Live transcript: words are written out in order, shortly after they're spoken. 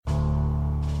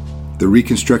the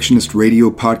Reconstructionist Radio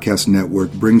Podcast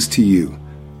Network brings to you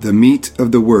the Meat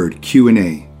of the Word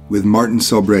Q&A with Martin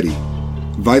Salbretti,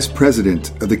 Vice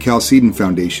President of the Chalcedon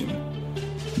Foundation.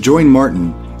 Join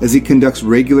Martin as he conducts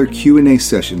regular Q&A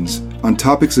sessions on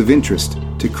topics of interest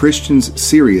to Christians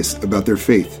serious about their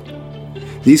faith.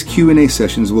 These Q&A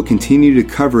sessions will continue to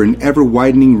cover an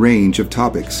ever-widening range of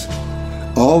topics,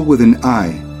 all with an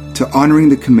eye to honoring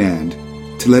the command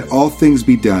to let all things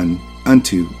be done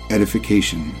unto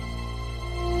edification.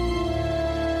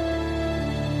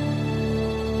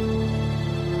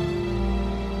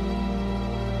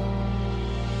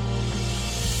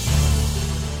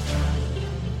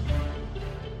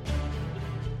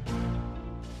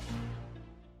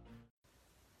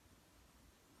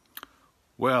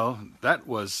 Well, that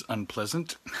was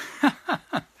unpleasant.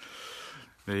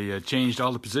 They changed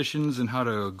all the positions and how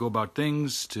to go about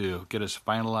things to get us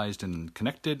finalized and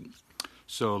connected.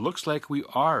 So it looks like we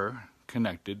are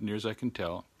connected, near as I can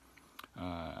tell.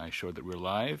 I showed that we're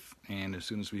live, and as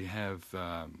soon as we have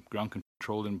ground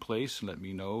control in place, let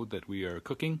me know that we are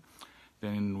cooking,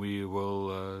 then we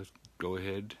will go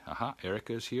ahead. Aha,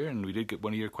 Erica's here, and we did get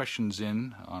one of your questions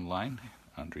in online.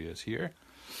 Andrea's here.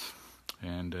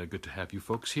 And good to have you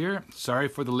folks here. Sorry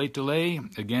for the late delay.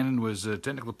 Again, it was a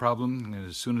technical problem.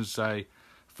 As soon as I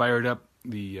fired up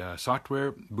the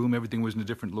software, boom, everything was in a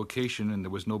different location, and there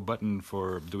was no button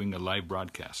for doing a live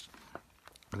broadcast.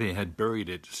 They had buried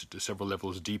it several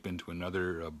levels deep into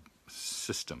another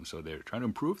system, so they're trying to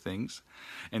improve things,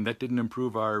 and that didn't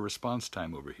improve our response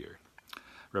time over here.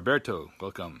 Roberto,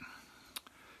 welcome.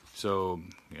 So,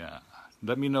 yeah,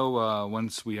 let me know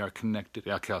once we are connected.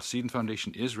 Our Chalcedon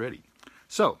Foundation is ready.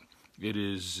 So, it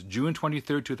is June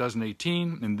 23rd,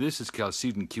 2018, and this is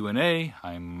Chalcedon Q&A.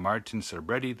 I'm Martin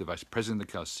Salbretti, the Vice President of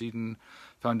the Chalcedon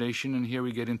Foundation, and here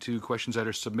we get into questions that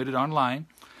are submitted online,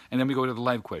 and then we go to the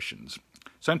live questions.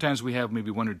 Sometimes we have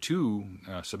maybe one or two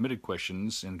submitted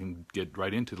questions and can get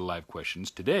right into the live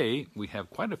questions. Today, we have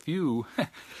quite a few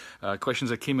questions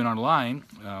that came in online,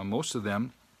 most of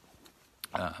them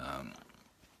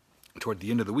toward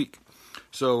the end of the week.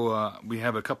 So we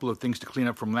have a couple of things to clean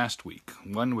up from last week.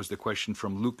 One was the question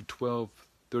from Luke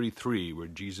 12:33, where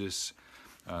Jesus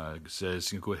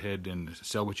says, go ahead and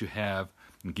sell what you have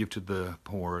and give to the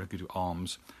poor, give to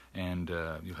alms, and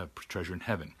you'll have treasure in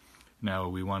heaven. Now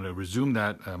we want to resume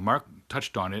that. Mark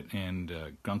touched on it, and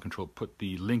Ground Control put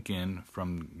the link in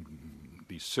from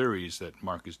the series that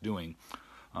Mark is doing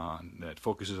that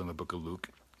focuses on the book of Luke.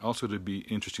 Also, to be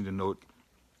interesting to note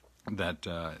that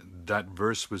that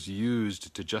verse was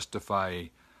used to justify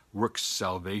works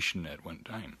salvation at one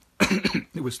time.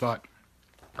 It was thought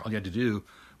all you had to do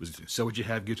was sell what you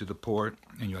have, give to the poor,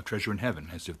 and you have treasure in heaven,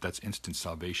 as if that's instant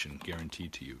salvation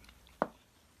guaranteed to you.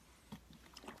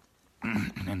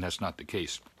 And that's not the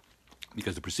case,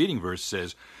 because the preceding verse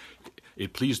says,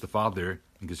 it pleased the Father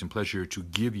and gives him pleasure to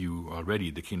give you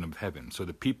already the kingdom of heaven. So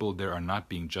the people there are not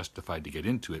being justified to get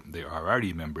into it. They are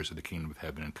already members of the kingdom of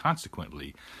heaven, and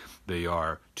consequently, they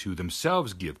are to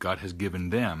themselves give. God has given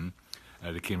them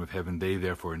the kingdom of heaven. They,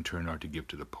 therefore, in turn, are to give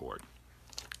to the poor.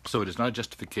 So it is not a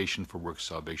justification for works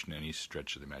salvation in any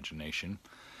stretch of the imagination.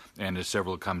 And as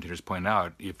several commentators point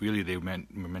out, if really they were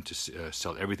meant to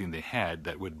sell everything they had,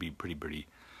 that would be pretty.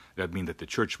 That would mean that the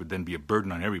church would then be a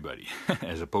burden on everybody,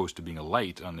 as opposed to being a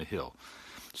light on the hill.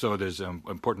 So there's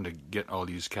important to get all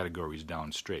these categories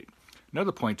down straight.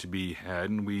 Another point to be had,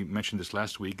 and we mentioned this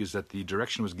last week, is that the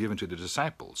direction was given to the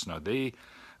disciples. Now, they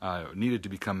needed to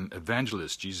become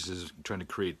evangelists. Jesus is trying to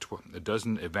create a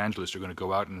dozen evangelists who are going to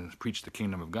go out and preach the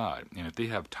kingdom of God. And if they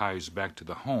have ties back to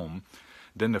the home,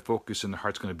 then the focus in the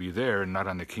heart's going to be there, and not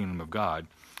on the kingdom of God,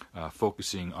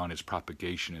 focusing on its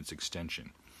propagation, its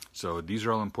extension. So these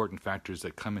are all important factors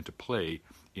that come into play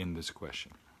in this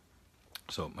question.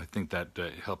 So I think that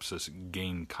helps us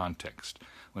gain context.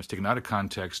 When it's taken out of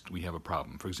context, we have a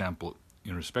problem. For example,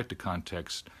 in respect to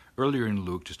context, earlier in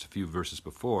Luke, just a few verses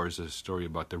before, is a story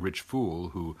about the rich fool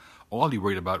who all he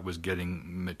worried about was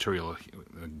getting material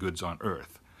goods on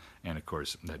earth. And of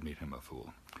course, that made him a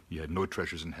fool. He had no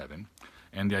treasures in heaven.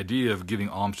 And the idea of giving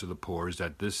alms to the poor is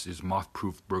that this is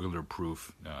moth-proof,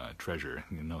 burglar-proof treasure.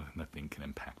 Nothing can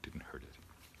impact it and hurt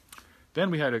it.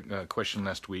 Then we had a question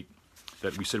last week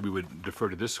that we said we would defer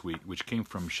to this week, which came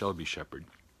from Shelby Shepherd.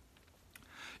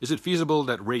 Is it feasible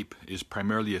that rape is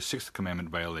primarily a Sixth Commandment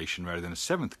violation rather than a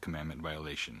Seventh Commandment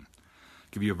violation? I'll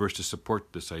give you a verse to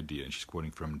support this idea, and she's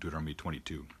quoting from Deuteronomy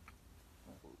 22.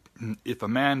 If a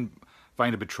man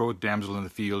find a betrothed damsel in the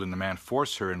field, and the man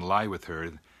force her and lie with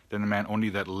her, then the man only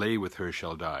that lay with her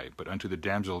shall die. But unto the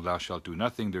damsel thou shalt do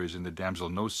nothing. There is in the damsel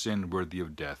no sin worthy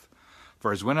of death.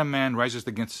 For as when a man riseth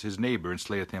against his neighbor and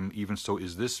slayeth him, even so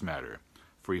is this matter.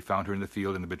 For he found her in the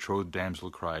field, and the betrothed damsel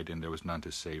cried, and there was none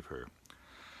to save her.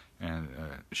 And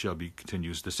Shelby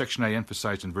continues, the section I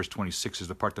emphasized in verse 26 is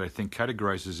the part that I think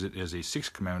categorizes it as a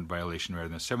sixth commandment violation rather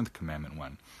than a seventh commandment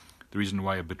one. The reason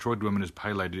why a betrothed woman is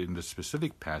highlighted in this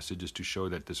specific passage is to show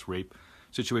that this rape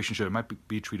situation might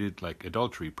be treated like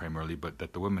adultery primarily, but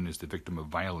that the woman is the victim of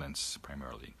violence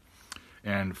primarily.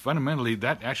 And fundamentally,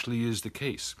 that actually is the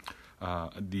case.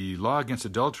 The law against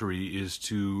adultery is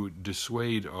to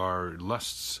dissuade our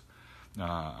lusts,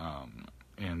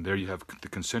 and there you have the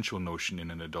consensual notion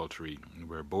in an adultery,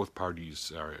 where both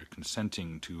parties are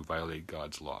consenting to violate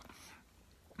God's law.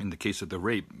 In the case of the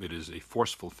rape, it is a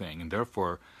forceful thing, and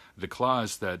therefore the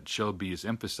clause that Shelby is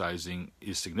emphasizing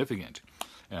is significant.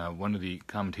 One of the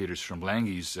commentators from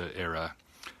Lange's era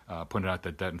pointed out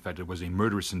that in fact, it was a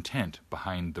murderous intent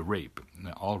behind the rape.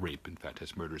 All rape, in fact,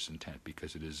 has murderous intent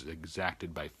because it is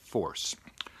exacted by force.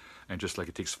 And just like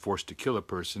it takes force to kill a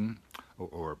person,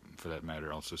 or for that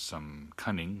matter, also some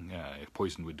cunning,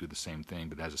 poison would do the same thing,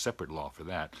 but it has a separate law for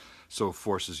that. So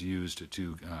force is used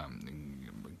to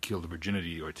kill the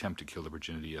virginity or attempt to kill the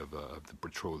virginity of the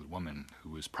betrothed woman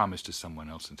who was promised to someone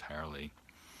else entirely.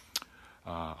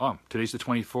 Today's the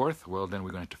 24th. Well, then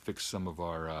we're going to have to fix some of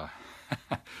our...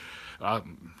 I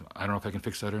don't know if I can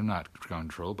fix that or not,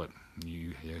 Control, but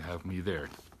you have me there.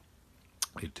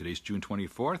 Today's June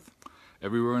 24th.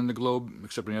 Everywhere in the globe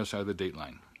except on the other side of the date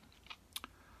line.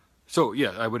 So,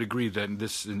 yeah, I would agree that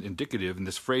this indicative, and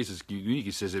this phrase is unique.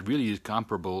 He says it really is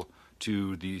comparable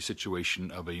to the situation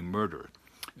of a murder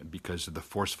because of the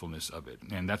forcefulness of it.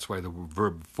 And that's why the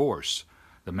verb force,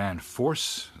 the man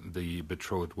force the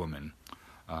betrothed woman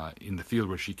in the field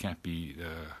where she can't be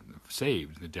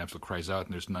saved. The damsel cries out,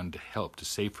 and there's none to help, to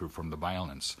save her from the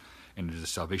violence. And it is a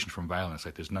salvation from violence.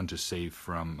 Like there's none to save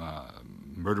from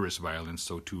murderous violence,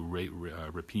 so to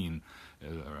rapine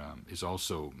is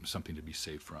also something to be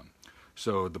saved from.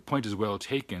 So the point is well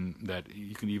taken that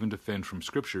you can even defend from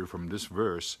Scripture, from this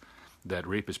verse, that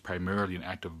rape is primarily an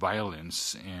act of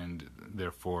violence and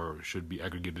therefore should be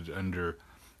aggregated under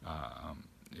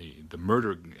the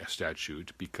murder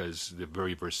statute, because the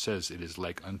very verse says it is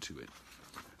like unto it.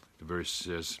 The verse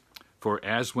says, for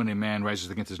as when a man rises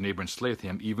against his neighbor and slayeth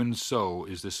him, even so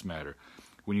is this matter.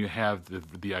 When you have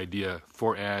the idea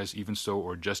for as, even so,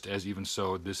 or just as, even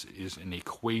so, this is an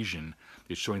equation.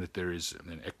 It's showing that there is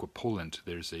an equipolant.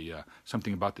 There's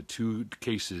something about the two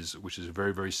cases which is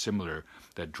very, very similar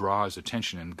that draws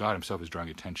attention, and God himself is drawing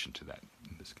attention to that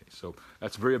in this case. So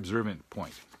that's a very observant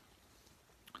point.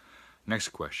 Next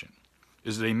question.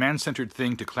 Is it a man-centered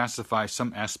thing to classify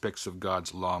some aspects of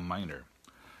God's law minor?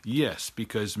 Yes,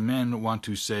 because men want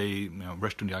to say,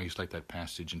 rush to the eyes, like that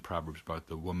passage in Proverbs about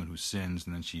the woman who sins,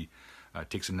 and then she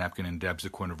takes a napkin and dabs the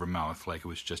corner of her mouth like it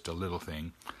was just a little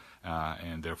thing,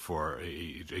 and therefore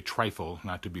a trifle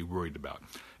not to be worried about.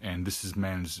 And this is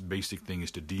man's basic thing, is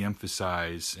to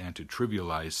de-emphasize and to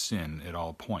trivialize sin at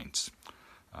all points.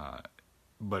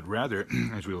 But rather,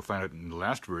 as we will find out in the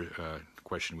last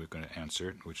question we're going to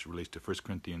answer, which relates to 1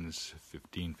 Corinthians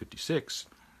 15:56,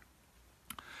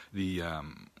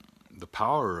 the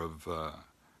power of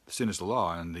sin is the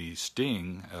law, and the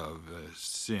sting of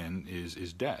sin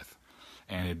is death.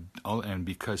 And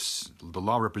because the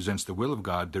law represents the will of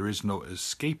God, there is no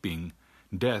escaping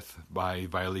death by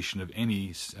violation of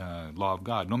any law of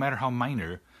God. No matter how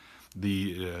minor,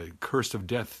 the curse of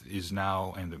death is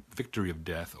now, and the victory of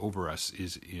death over us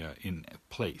is in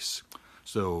place.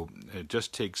 So it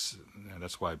just takes,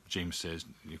 that's why James says,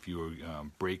 if you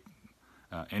break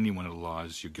any one of the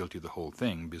laws, you're guilty of the whole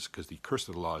thing, because the curse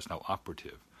of the law is now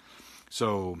operative.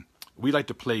 So we like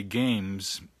to play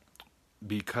games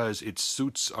because it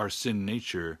suits our sin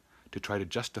nature to try to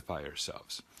justify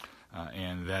ourselves.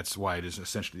 And that's why it is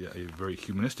essentially a very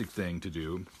humanistic thing to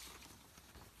do.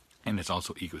 And it's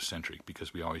also egocentric,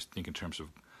 because we always think in terms of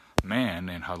man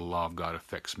and how the law of God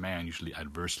affects man, usually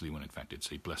adversely, when in fact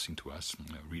it's a blessing to us.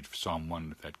 Read Psalm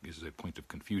 1 if that is a point of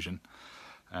confusion.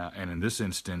 And in this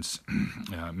instance,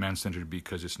 man-centered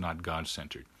because it's not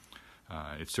God-centered.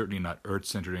 It's certainly not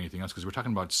earth-centered or anything else, because we're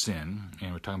talking about sin,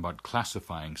 and we're talking about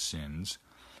classifying sins.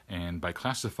 And by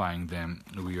classifying them,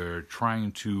 we are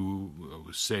trying to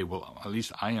say, well, at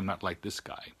least I am not like this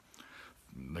guy.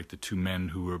 Like the two men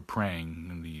who were praying,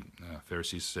 and the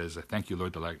Pharisee says, I thank you,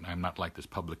 Lord, that I am not like this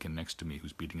publican next to me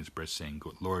who's beating his breast, saying,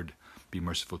 Lord, be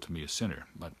merciful to me, a sinner.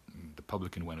 But the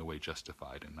publican went away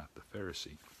justified, and not the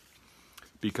Pharisee.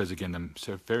 Because, again, the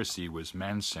Pharisee was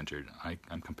man-centered.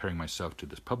 I'm comparing myself to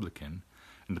this publican,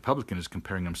 and the publican is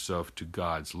comparing himself to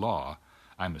God's law.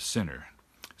 I'm a sinner.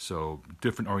 So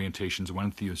different orientations,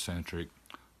 one theocentric,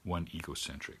 one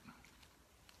egocentric.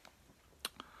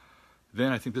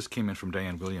 Then I think this came in from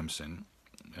Diane Williamson.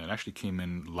 It actually came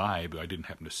in live, but I didn't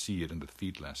happen to see it in the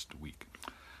feed last week.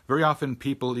 Very often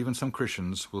people, even some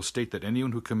Christians, will state that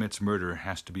anyone who commits murder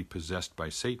has to be possessed by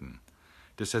Satan.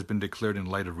 This has been declared in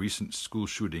light of recent school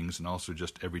shootings and also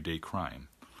just everyday crime.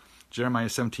 Jeremiah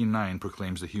 17:9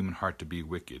 proclaims the human heart to be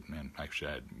wicked, and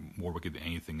actually more wicked than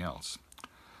anything else.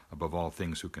 Above all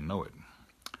things, who can know it?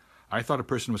 I thought a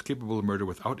person was capable of murder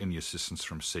without any assistance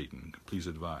from Satan. Please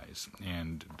advise.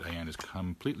 And Diane is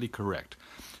completely correct.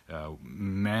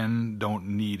 Men don't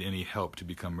need any help to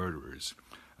become murderers.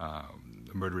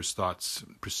 Murderous thoughts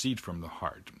proceed from the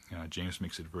heart. James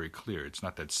makes it very clear. It's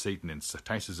not that Satan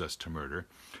entices us to murder.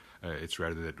 It's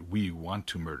rather that we want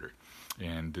to murder.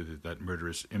 And that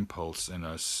murderous impulse in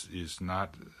us is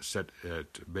not set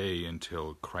at bay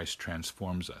until Christ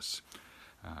transforms us.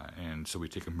 And so we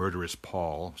take a murderous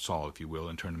Saul, if you will,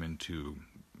 and turn him into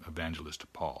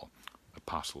evangelist Paul,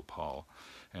 apostle Paul.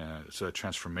 So a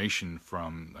transformation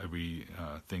from every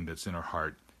thing that's in our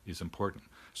heart is important.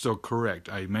 So correct,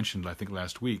 I mentioned, I think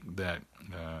last week, that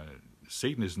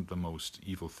Satan isn't the most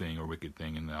evil thing or wicked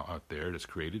thing out there that's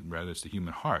created. Rather, it's the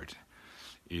human heart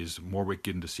is more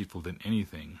wicked and deceitful than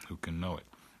anything. Who can know it?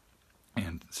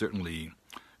 And certainly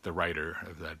the writer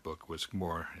of that book was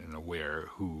more aware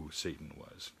who Satan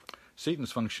was.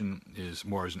 Satan's function is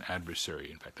more as an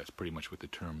adversary. In fact, that's pretty much what the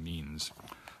term means.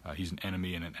 He's an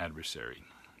enemy and an adversary.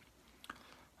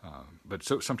 But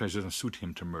sometimes it doesn't suit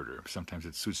him to murder. Sometimes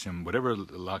it suits him. Whatever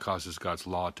law causes God's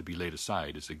law to be laid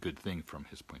aside is a good thing from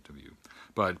his point of view.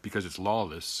 But because it's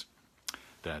lawless,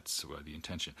 that's the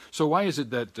intention. So why is it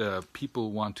that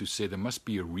people want to say there must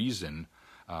be a reason,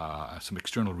 some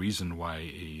external reason why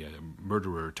a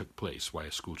murderer took place, why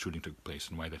a school shooting took place,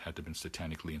 and why that had to have been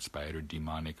satanically inspired or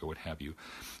demonic or what have you?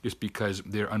 It's because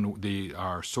they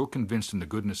are so convinced in the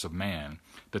goodness of man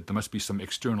that there must be some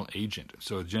external agent.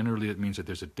 So generally it means that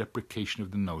there's a deprecation of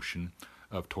the notion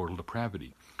of total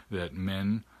depravity, that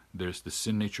there's the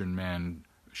sin nature in man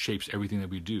shapes everything that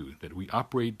we do, that we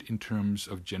operate in terms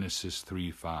of Genesis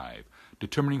 3:5,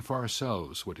 determining for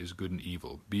ourselves what is good and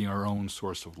evil, being our own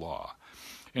source of law.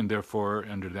 And therefore,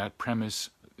 under that premise,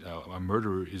 a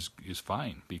murderer is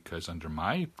fine, because under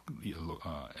my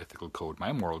ethical code,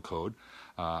 my moral code,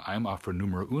 I'm off for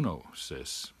numero uno,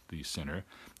 says the sinner.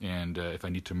 And if I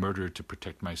need to murder to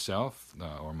protect myself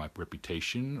or my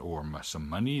reputation or some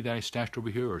money that I stashed over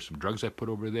here or some drugs I put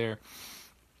over there,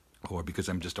 or because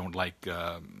I just don't I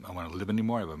want to live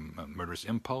anymore, I have a murderous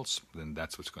impulse, then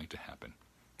that's what's going to happen.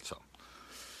 So,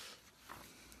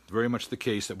 very much the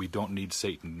case that we don't need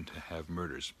Satan to have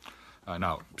murders.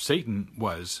 Now, Satan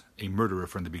was a murderer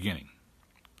from the beginning.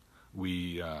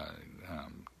 We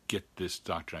get this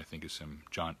doctrine, I think, is from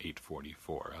John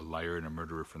 8:44, a liar and a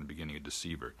murderer from the beginning, a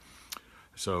deceiver.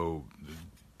 So,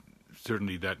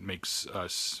 certainly that makes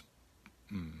us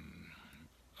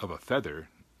of a feather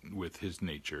with his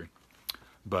nature,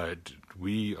 but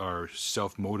we are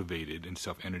self-motivated and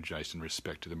self-energized in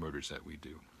respect to the murders that we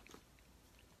do.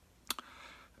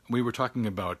 We were talking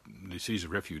about the cities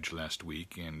of refuge last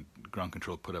week, and Ground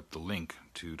Control put up the link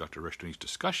to Dr. Rushton's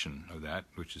discussion of that,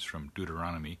 which is from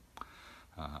Deuteronomy.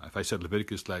 If I said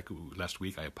Leviticus last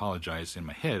week, I apologize. In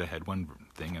my head, I had one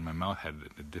thing, and my mouth had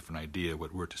a different idea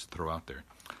what word to throw out there.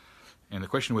 And the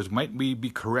question was, might we be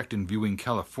correct in viewing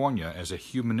California as a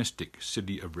humanistic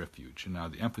city of refuge? And now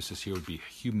the emphasis here would be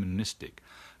humanistic.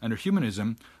 Under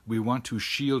humanism, we want to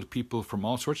shield people from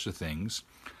all sorts of things,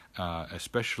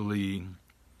 especially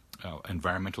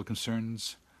environmental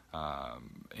concerns,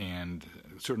 and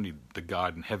certainly the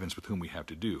God in heavens with whom we have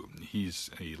to do. He's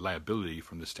a liability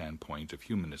from the standpoint of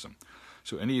humanism.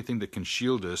 So anything that can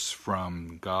shield us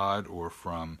from God or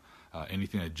from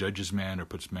anything that judges man or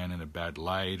puts man in a bad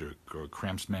light or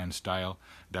cramps man's style,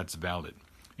 that's valid.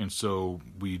 And so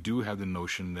we do have the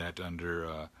notion that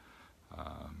under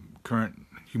current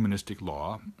humanistic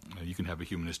law, you can have a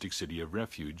humanistic city of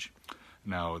refuge.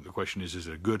 Now the question is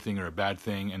it a good thing or a bad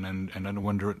thing? And then I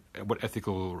wonder what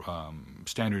ethical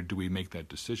standard do we make that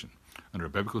decision, under a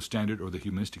biblical standard or the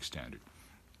humanistic standard?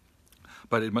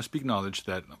 But it must be acknowledged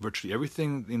that virtually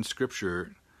everything in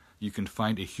Scripture you can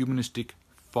find a humanistic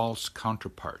false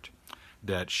counterpart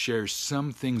that shares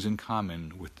some things in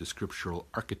common with the scriptural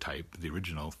archetype, the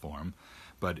original form,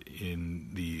 but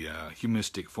in the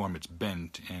humanistic form it's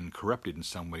bent and corrupted in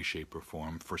some way, shape, or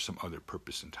form for some other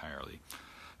purpose entirely.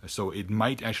 So it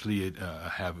might actually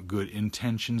have good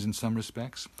intentions in some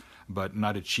respects, but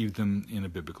not achieve them in a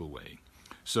biblical way.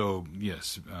 So,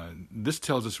 yes, this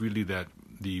tells us really that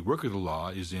the work of the law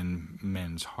is in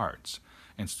men's hearts.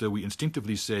 And so we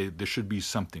instinctively say there should be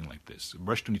something like this.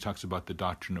 Rushton, he talks about the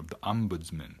doctrine of the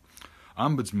ombudsman.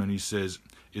 Ombudsman, he says,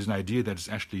 is an idea that is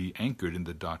actually anchored in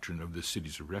the doctrine of the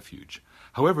cities of refuge.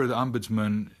 However, the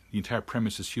ombudsman, the entire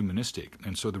premise is humanistic,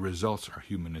 and so the results are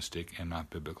humanistic and not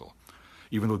biblical.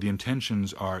 Even though the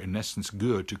intentions are in essence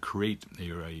good to create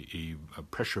a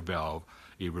pressure valve,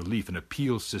 a relief, an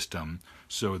appeal system,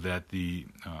 so that the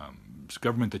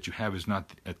government that you have is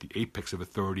not at the apex of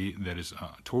authority, that is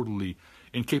totally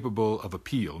incapable of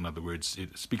appeal. In other words,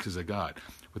 it speaks as a god.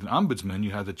 With an ombudsman,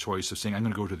 you have the choice of saying, I'm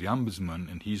going to go to the ombudsman,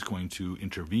 and he's going to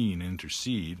intervene and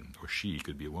intercede, or she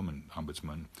could be a woman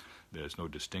ombudsman. There's no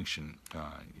distinction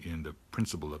in the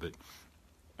principle of it.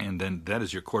 And then that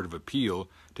is your court of appeal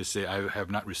to say, I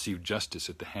have not received justice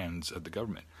at the hands of the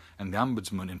government. And the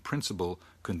ombudsman, in principle,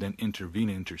 could then intervene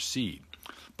and intercede.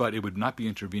 But it would not be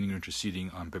intervening or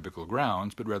interceding on biblical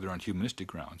grounds, but rather on humanistic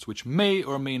grounds, which may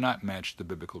or may not match the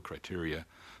biblical criteria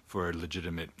for a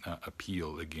legitimate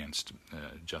appeal against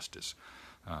justice.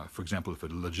 For example, if a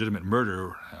legitimate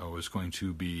murder was going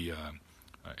to be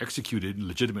executed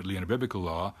legitimately under biblical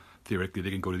law, theoretically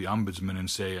they can go to the ombudsman and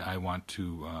say, I want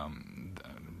a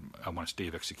stay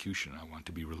of execution, I want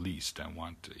to be released, I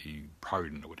want a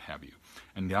pardon, or what have you.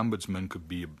 And the ombudsman could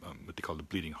be what they call the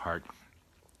bleeding heart,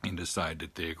 and decide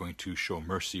that they're going to show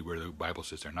mercy where the Bible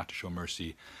says they're not to show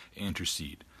mercy,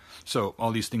 intercede. So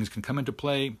all these things can come into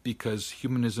play because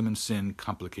humanism and sin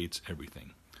complicates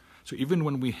everything. So even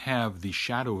when we have the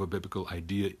shadow of a biblical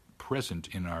idea present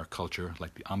in our culture,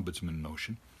 like the ombudsman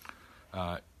notion,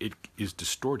 it is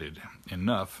distorted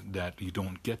enough that you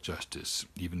don't get justice,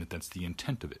 even if that's the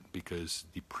intent of it, because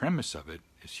the premise of it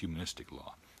is humanistic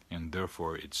law, and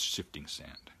therefore it's shifting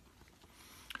sand.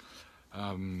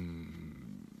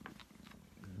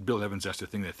 Bill Evans asked a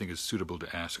thing that I think is suitable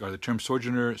to ask. Are the terms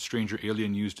sojourner, stranger,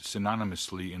 alien used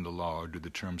synonymously in the law, or do the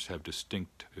terms have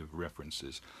distinctive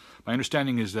references? My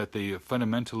understanding is that they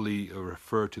fundamentally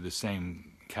refer to the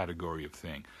same category of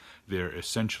thing. They're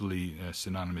essentially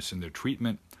synonymous in their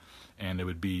treatment, and it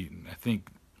would be, I think,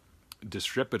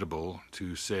 disreputable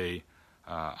to say,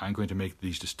 I'm going to make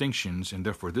these distinctions, and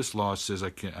therefore this law says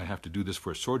I have to do this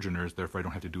for sojourners, therefore I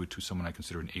don't have to do it to someone I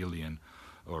consider an alien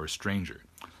or a stranger,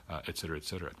 etc.,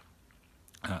 etc.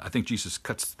 I think Jesus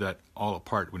cuts that all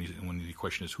apart when the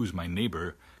question is, who's my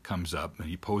neighbor, comes up, and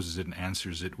he poses it and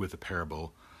answers it with a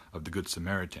parable of the Good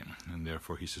Samaritan, and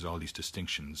therefore he says all these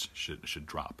distinctions should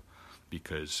drop,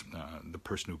 because the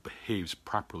person who behaves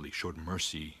properly, showed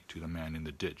mercy to the man in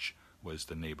the ditch, was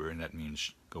the neighbor, and that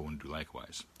means go and do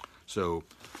likewise. So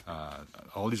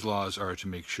all these laws are to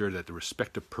make sure that the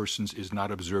respect of persons is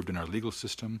not observed in our legal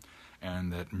system,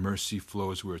 and that mercy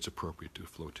flows where it's appropriate to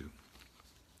flow to.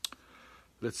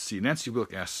 Let's see. Nancy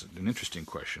Wilk asks an interesting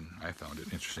question. I found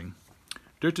it interesting.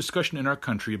 There's discussion in our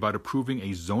country about approving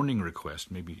a zoning request,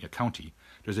 maybe a county.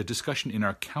 There's a discussion in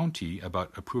our county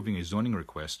about approving a zoning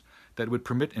request that would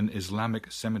permit an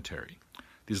Islamic cemetery.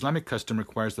 The Islamic custom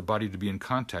requires the body to be in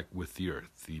contact with the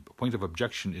earth. The point of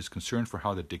objection is concern for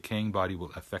how the decaying body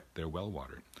will affect their well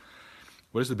water.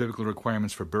 What is the biblical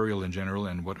requirements for burial in general,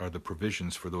 and what are the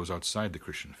provisions for those outside the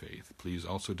Christian faith? Please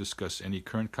also discuss any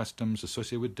current customs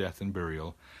associated with death and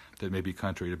burial that may be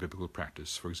contrary to biblical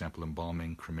practice, for example,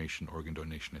 embalming, cremation, organ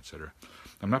donation, etc.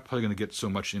 I'm not probably going to get so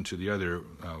much into the other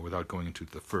without going into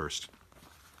the first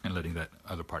and letting that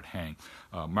other part hang.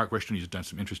 Mark Rushton has done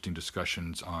some interesting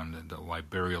discussions on why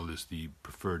burial is the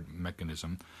preferred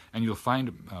mechanism, and you'll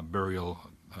find burial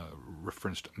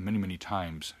referenced many, many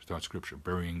times throughout Scripture.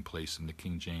 Burying place in the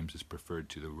King James is preferred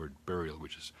to the word burial,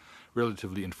 which is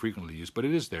relatively infrequently used, but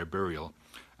it is there, burial.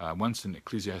 Once in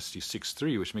Ecclesiastes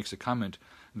 6:3, which makes a comment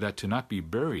that to not be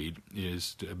buried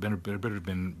is better have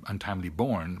been untimely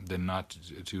born than not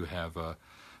to have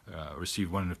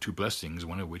received one of two blessings,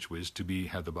 one of which was to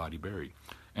have the body buried.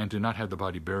 And to not have the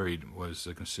body buried was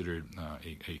considered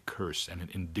a curse and an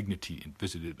indignity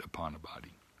visited upon a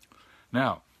body.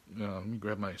 Now, let me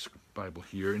grab my Bible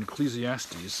here. In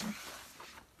Ecclesiastes,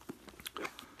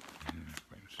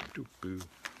 there's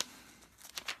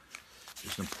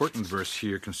an important verse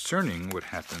here concerning what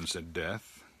happens at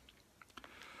death.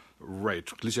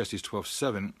 Right, Ecclesiastes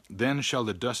 12:7. Then shall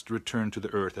the dust return to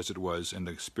the earth as it was, and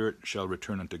the spirit shall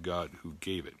return unto God who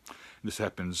gave it. This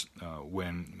happens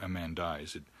when a man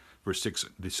dies. Verse 6,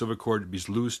 the silver cord be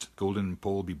loosed, golden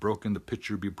pole be broken, the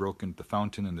pitcher be broken at the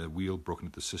fountain, and the wheel broken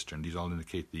at the cistern. These all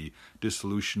indicate the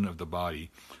dissolution of the body.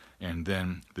 And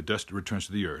then the dust returns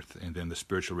to the earth, and then the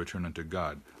spirit shall return unto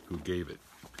God who gave it,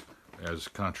 as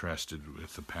contrasted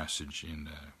with the passage in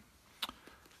the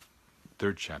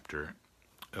 3rd chapter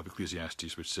of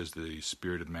Ecclesiastes, which says the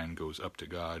spirit of man goes up to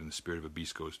God, and the spirit of a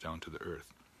beast goes down to the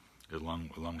earth.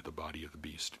 along with the body of the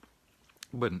beast.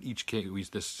 But in each case,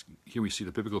 here we see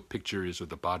the biblical picture is of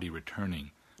the body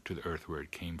returning to the earth where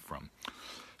it came from.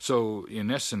 So,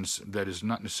 in essence, that is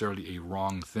not necessarily a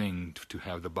wrong thing to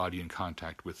have the body in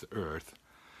contact with the earth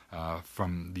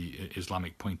from the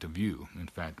Islamic point of view. In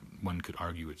fact, one could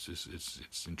argue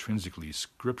it's intrinsically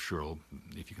scriptural,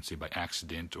 if you can say by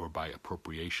accident or by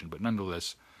appropriation, but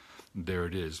nonetheless, there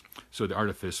it is. So the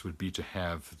artifice would be to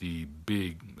have the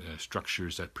big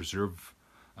structures that preserve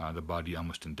the body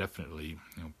almost indefinitely,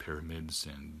 pyramids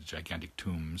and gigantic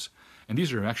tombs. And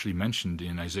these are actually mentioned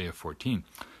in Isaiah 14.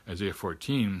 Isaiah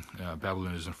 14,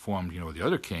 Babylon is informed, the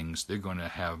other kings,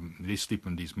 they sleep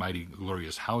in these mighty,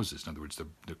 glorious houses. In other words,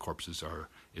 the corpses are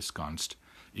ensconced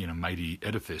in a mighty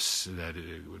edifice that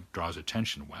draws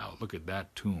attention. Wow, look at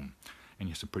that tomb. And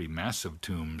you have some pretty massive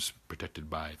tombs protected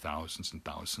by thousands and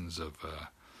thousands of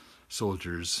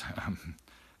soldiers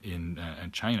in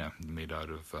China, made out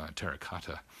of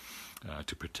terracotta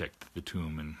to protect the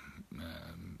tomb, and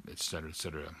et cetera, et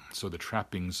cetera. So the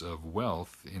trappings of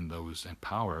wealth in those and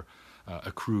power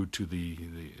accrued to the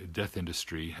death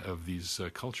industry of these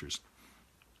cultures.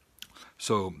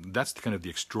 So that's kind of the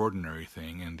extraordinary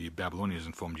thing, and the Babylonians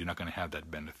informed you're not going to have that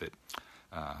benefit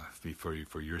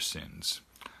for your sins.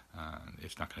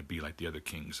 It's not going to be like the other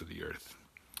kings of the earth.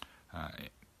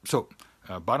 So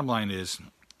bottom line is,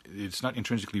 it's not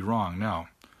intrinsically wrong. Now,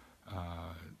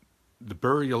 the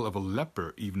burial of a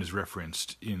leper even is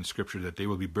referenced in Scripture, that they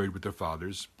will be buried with their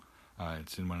fathers.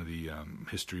 It's in one of the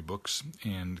history books,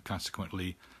 and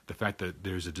consequently, the fact that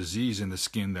there's a disease in the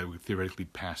skin that would theoretically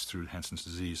pass through Hansen's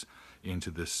disease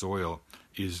into the soil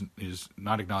is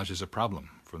not acknowledged as a problem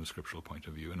from the scriptural point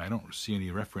of view, and I don't see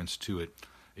any reference to it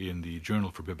in the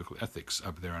Journal for Biblical Ethics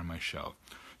up there on my shelf.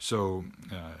 So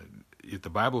if the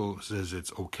Bible says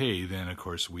it's okay, then of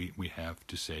course we have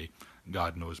to say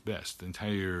God knows best. The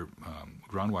entire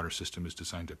groundwater system is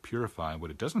designed to purify.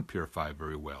 What it doesn't purify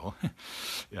very well,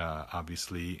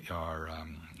 obviously, are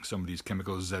some of these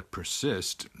chemicals that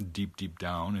persist deep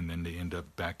down, and then they end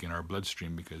up back in our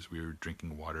bloodstream because we were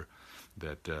drinking water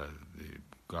that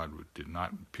God did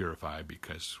not purify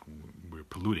because we're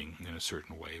polluting in a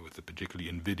certain way with a particularly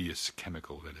invidious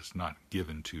chemical that is not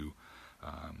given to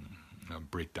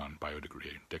breakdown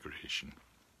biodegradation.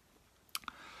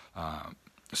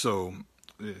 So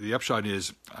the upshot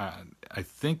is, I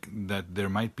think that there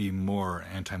might be more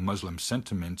anti-Muslim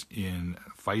sentiment in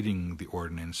fighting the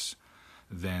ordinance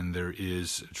than there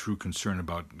is true concern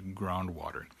about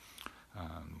groundwater.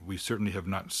 We certainly have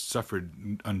not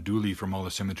suffered unduly from all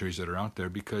the cemeteries that are out there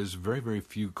because very, very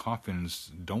few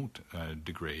coffins don't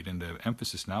degrade, and the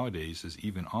emphasis nowadays is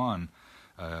even on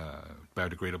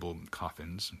biodegradable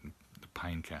coffins, the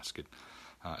pine casket.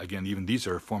 Again, even these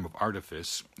are a form of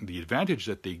artifice. The advantage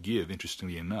that they give,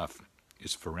 interestingly enough,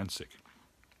 is forensic.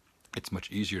 It's much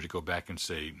easier to go back and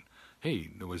say, hey,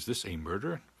 was this a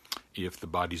murder? If the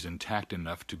body's intact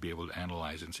enough to be able to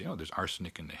analyze it and say, oh, there's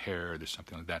arsenic in the hair, there's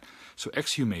something like that. So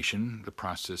exhumation, the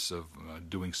process of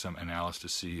doing some analysis to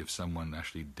see if someone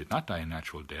actually did not die a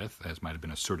natural death, as might have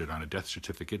been asserted on a death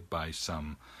certificate by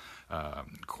some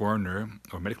coroner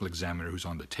or medical examiner who's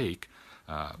on the take,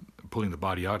 pulling the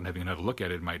body out and having another look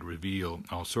at it might reveal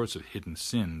all sorts of hidden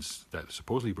sins that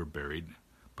supposedly were buried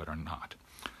but are not.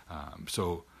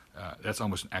 So that's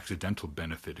almost an accidental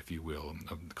benefit, if you will,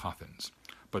 of the coffins.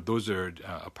 But those are,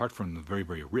 apart from the very,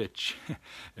 very rich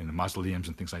and the mausoleums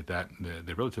and things like that,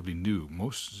 they're relatively new.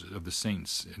 Most of the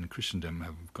saints in Christendom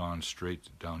have gone straight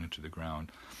down into the ground,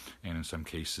 and in some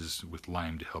cases with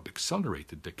lime to help accelerate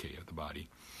the decay of the body.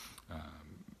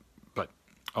 But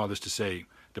all this to say,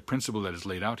 the principle that is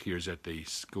laid out here is that they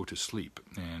go to sleep,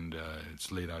 and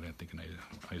it's laid out, I think, in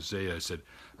Isaiah. It said,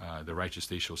 the righteous,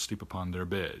 they shall sleep upon their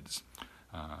beds,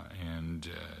 and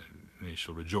they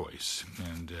shall rejoice.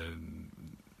 And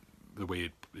the way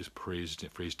it is phrased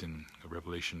in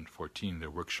Revelation 14, their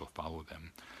work shall follow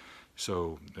them.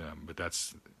 So, but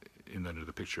that's under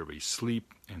the picture of a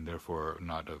sleep, and therefore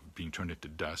not of being turned into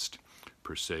dust,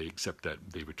 per se, except that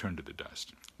they return to the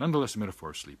dust. Nonetheless, the metaphor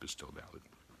of sleep is still valid.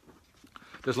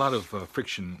 There's a lot of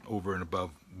friction over and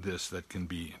above this that can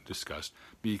be discussed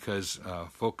because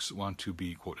folks want to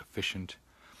be, quote, efficient.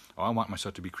 Oh, I want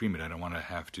myself to be cremated. I don't want to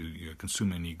have to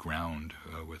consume any ground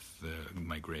with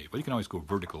my grave. Well, you can always go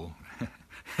vertical,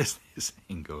 as the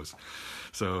saying goes.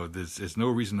 So there's no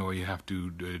reason why you have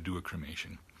to do a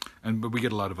cremation. But we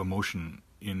get a lot of emotion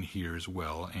in here as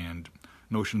well, and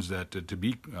notions that to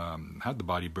be have the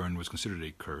body burned was considered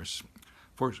a curse.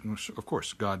 Of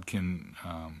course, God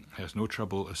has no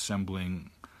trouble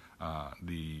assembling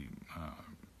the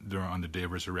there on the day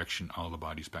of resurrection all the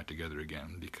bodies back together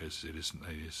again, because it is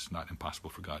not impossible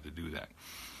for God to do that.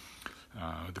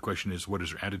 The question is, what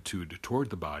is our attitude toward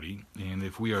the body? And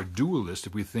if we are dualist,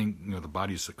 if we think the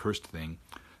body is a cursed thing,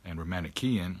 and we're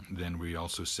Manichaean, then we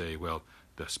also say, well,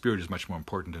 the spirit is much more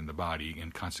important than the body,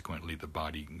 and consequently the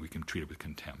body, we can treat it with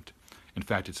contempt. In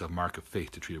fact, it's a mark of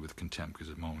faith to treat it with contempt, because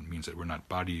it means that we're not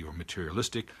body or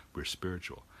materialistic, we're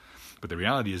spiritual. But the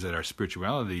reality is that our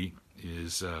spirituality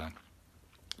is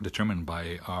determined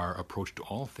by our approach to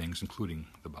all things, including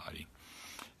the body.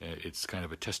 It's kind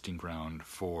of a testing ground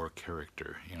for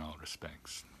character in all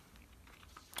respects.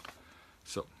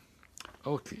 So,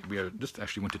 okay, we just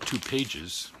actually went to 2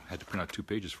 pages. Had to print out 2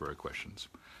 pages for our questions.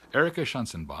 Erika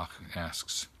Schanzenbach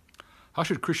asks, how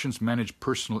should Christians manage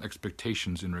personal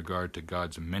expectations in regard to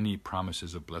God's many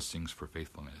promises of blessings for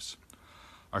faithfulness?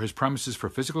 Are his promises for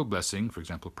physical blessing, for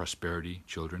example, prosperity,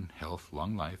 children, health,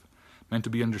 long life, meant to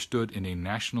be understood in a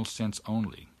national sense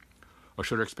only? Or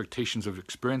should our expectations of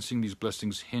experiencing these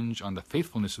blessings hinge on the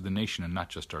faithfulness of the nation and not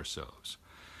just ourselves?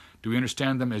 Do we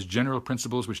understand them as general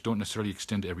principles which don't necessarily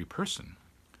extend to every person?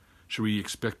 Should we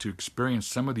expect to experience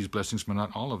some of these blessings but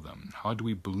not all of them? How do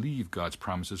we believe God's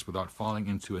promises without falling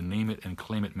into a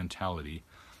name-it-and-claim-it mentality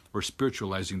or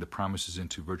spiritualizing the promises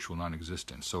into virtual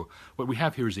non-existence? So what we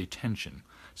have here is a tension,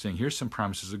 saying here's some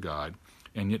promises of God,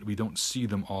 and yet we don't see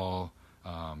them all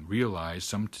realized.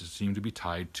 Some seem to be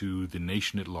tied to the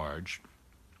nation at large.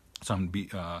 Some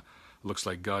looks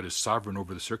like God is sovereign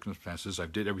over the circumstances.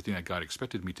 I've did everything that God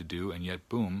expected me to do, and yet,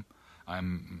 boom,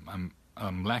 I'm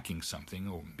lacking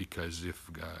something. Because if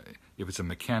it's a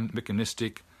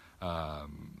mechanistic,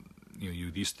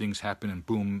 these things happen, and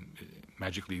boom,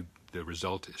 magically the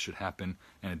result should happen,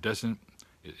 and it doesn't.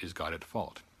 Is God at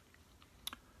fault?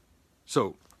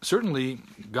 So certainly,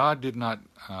 God did not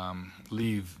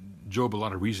leave Job a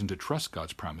lot of reason to trust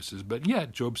God's promises, but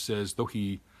yet Job says, though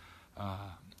he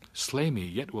slay me,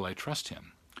 yet will I trust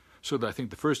him. So I think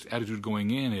the first attitude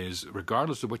going in is,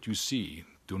 regardless of what you see,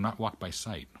 do not walk by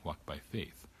sight, walk by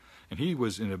faith. And he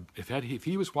was if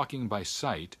he was walking by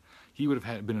sight, he would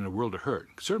have been in a world of hurt.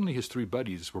 Certainly his 3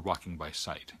 buddies were walking by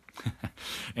sight.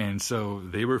 And so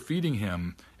they were feeding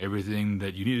him everything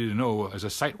that you needed to know as a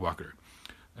sight walker.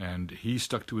 And he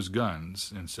stuck to his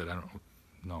guns and said,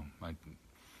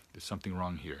 there's something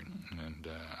wrong here, and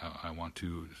I want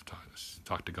to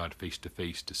talk to God face to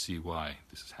face to see why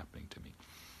this is happening to me.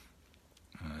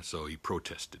 So he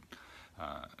protested.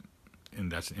 And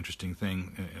that's an interesting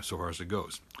thing so far as it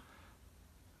goes.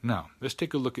 Now, let's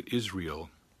take a look at Israel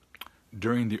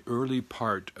during the early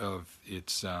part of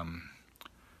its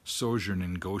sojourn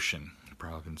in Goshen, the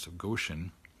province of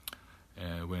Goshen,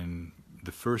 when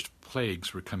the first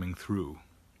plagues were coming through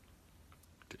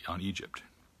on Egypt.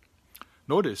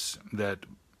 Notice that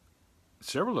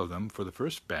several of them, for the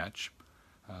first batch,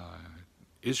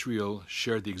 Israel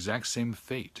shared the exact same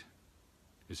fate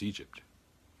as Egypt.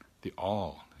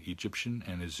 All, Egyptian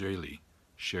and Israeli,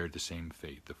 shared the same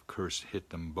fate. The curse hit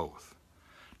them both.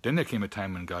 Then there came a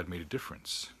time when God made a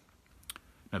difference.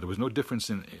 Now, there was no difference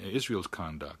in Israel's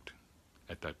conduct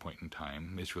at that point in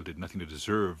time. Israel did nothing to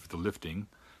deserve the lifting,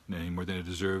 any more than it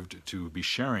deserved to be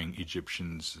sharing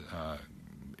Egyptians'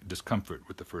 discomfort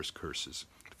with the first curses,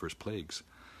 the first plagues.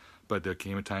 But there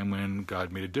came a time when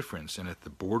God made a difference, and at the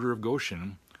border of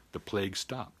Goshen, the plague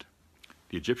stopped.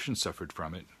 The Egyptians suffered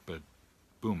from it, but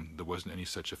boom, there wasn't any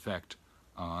such effect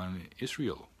on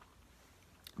Israel.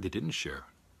 They didn't share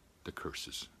the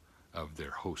curses of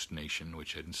their host nation,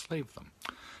 which had enslaved them.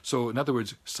 So, in other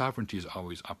words, sovereignty is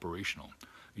always operational.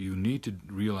 You need to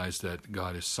realize that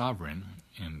God is sovereign,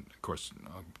 and of course,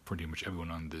 pretty much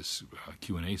everyone on this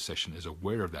Q&A session is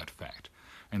aware of that fact,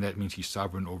 and that means he's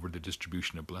sovereign over the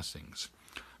distribution of blessings.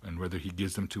 And whether he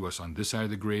gives them to us on this side of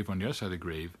the grave or on the other side of the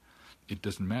grave, it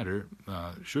doesn't matter,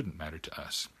 shouldn't matter to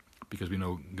us, because we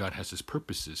know God has his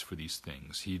purposes for these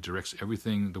things. He directs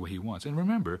everything the way he wants. And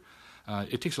remember,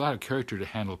 it takes a lot of character to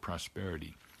handle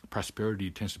prosperity. Prosperity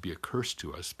tends to be a curse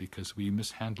to us because we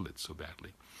mishandle it so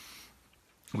badly.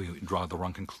 We draw the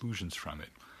wrong conclusions from it.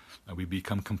 We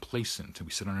become complacent, and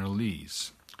we sit on our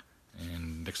lees.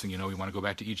 And next thing you know, we want to go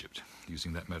back to Egypt,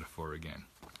 using that metaphor again.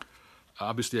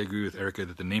 Obviously, I agree with Erika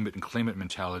that the name-it-and-claim-it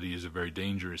mentality is a very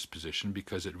dangerous position,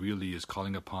 because it really is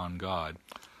calling upon God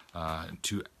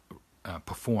to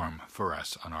perform for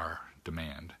us on our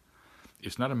demand.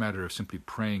 It's not a matter of simply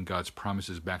praying God's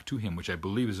promises back to him, which I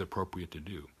believe is appropriate to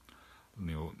do.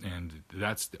 And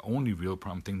that's the only real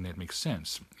thing that makes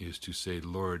sense, is to say,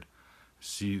 Lord,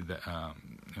 see that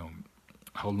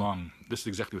how long. This is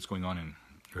exactly what's going on in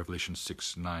Revelation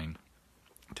 6, 9,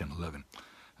 10, 11.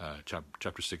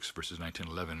 chapter 6, verses 9, 10,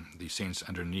 11, the saints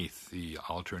underneath the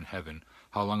altar in heaven,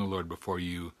 how long, O Lord, before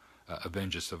you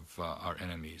avenge us of our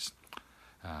enemies?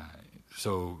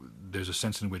 So there's a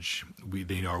sense in which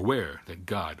they are aware that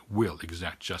God will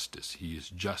exact justice. He is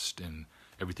just, and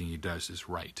everything he does is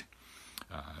right.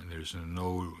 There's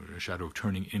no shadow of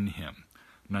turning in him.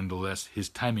 Nonetheless, his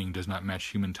timing does not match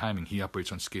human timing. He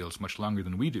operates on scales much longer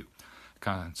than we do.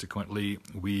 Consequently,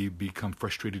 we become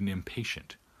frustrated and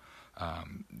impatient.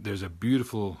 There's a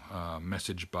beautiful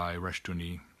message by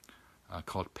Rushdoony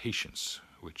called Patience,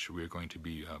 which we're going to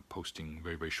be posting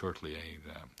very, very shortly.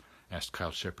 I asked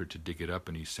Kyle Shepard to dig it up,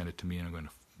 and he sent it to me, and I'm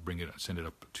going to send it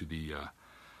up to the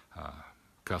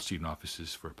Chalcedon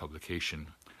offices for publication.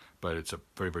 But it's a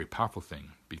very, very powerful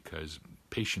thing, because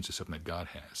patience is something that God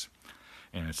has,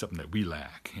 and it's something that we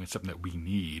lack, and it's something that we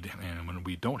need. And when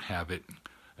we don't have it,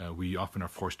 we often are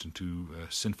forced into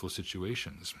sinful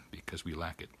situations because we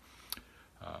lack it.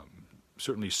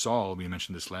 Certainly Saul, we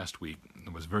mentioned this last week,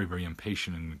 was very, very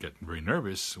impatient and got very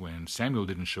nervous when Samuel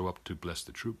didn't show up to bless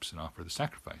the troops and offer the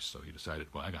sacrifice. So he decided,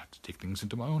 well, I got to take things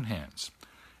into my own hands.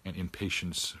 And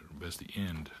impatience was the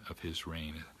end of his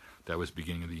reign. That was the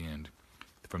beginning of the end.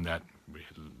 From that, we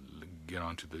get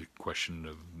on to the question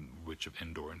of Witch of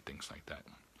Endor and things like that.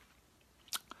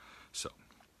 So,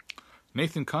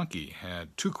 Nathan Conkey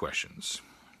had 2 questions,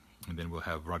 and then we'll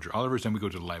have Roger Oliver's, then we go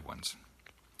to the live ones.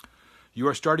 You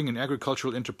are starting an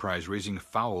agricultural enterprise raising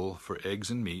fowl for eggs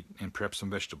and meat and perhaps some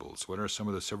vegetables. What are some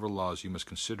of the several laws you must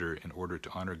consider in order to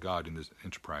honor God in this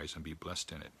enterprise and be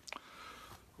blessed in it?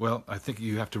 Well, I think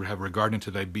you have to have regard unto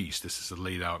thy beast. This is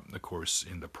laid out, of course,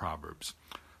 in the Proverbs.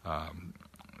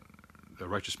 The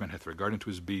righteous man hath regard unto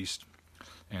his beast,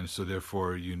 and so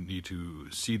therefore you need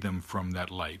to see them from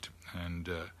that light. And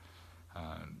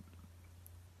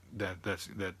that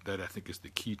I think is the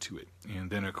key to it. And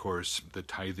then, of course, the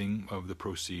tithing of the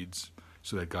proceeds,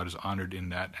 so that God is honored in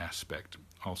that aspect,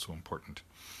 also important.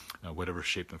 Whatever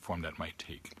shape and form that might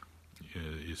take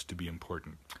is to be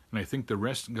important. And I think the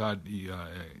rest, God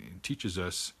teaches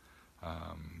us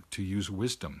to use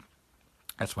wisdom.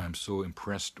 That's why I'm so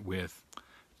impressed with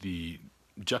the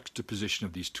juxtaposition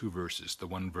of these 2 verses. The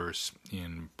one verse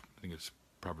in, I think it's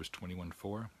Proverbs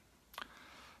 21:4,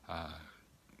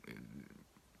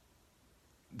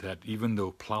 that even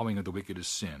though plowing of the wicked is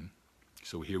sin,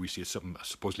 so here we see a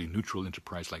supposedly neutral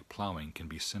enterprise like plowing can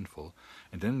be sinful.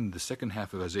 And then the second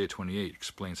half of Isaiah 28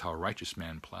 explains how a righteous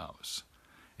man plows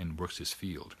and works his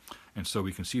field. And so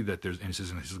we can see that and it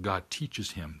says God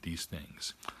teaches him these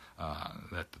things,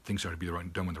 that the things are to be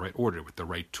done in the right order, with the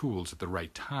right tools at the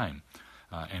right time.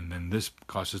 And then this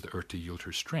causes the earth to yield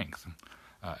her strength,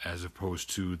 as opposed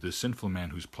to the sinful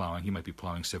man who's plowing. He might be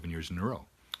plowing 7 years in a row,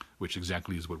 which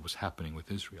exactly is what was happening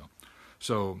with Israel.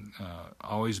 So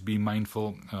always be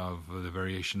mindful of the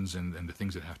variations and the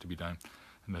things that have to be done.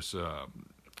 And that's,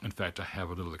 in fact, I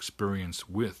have a little experience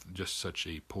with just such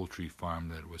a poultry farm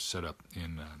that was set up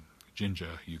in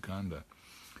Jinja, Uganda.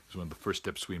 It was one of the first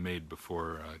steps we made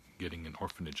before getting an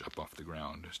orphanage up off the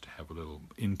ground, is to have a little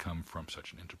income from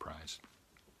such an enterprise.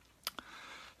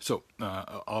 So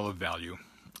all of value.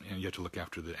 And you have to look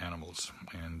after the animals,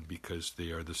 and because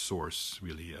they are the source,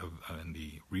 really, and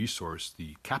the resource,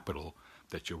 the capital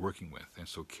that you're working with. And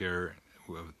so care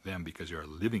of them, because they are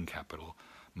living capital,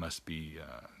 must be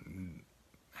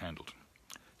handled.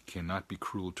 You cannot be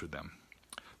cruel to them.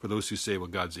 For those who say, well,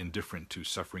 God's indifferent to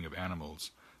suffering of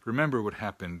animals, remember what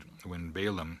happened when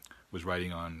Balaam was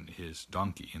riding on his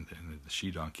donkey, and the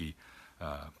she-donkey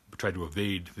tried to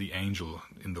evade the angel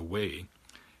in the way.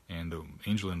 And the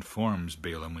angel informs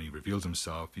Balaam when he reveals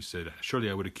himself. He said, surely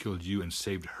I would have killed you and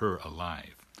saved her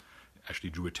alive.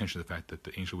 Actually drew attention to the fact that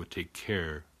the angel would take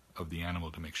care of the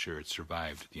animal to make sure it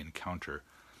survived the encounter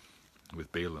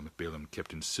with Balaam, if Balaam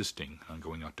kept insisting on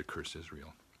going out to curse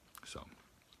Israel. So,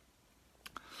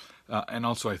 and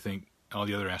also I think all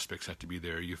the other aspects have to be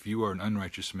there. If you are an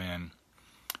unrighteous man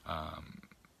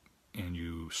and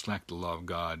you slack the law of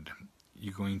God,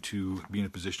 you're going to be in a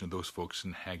position of those folks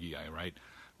in Haggai, right?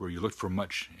 Where you looked for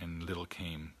much and little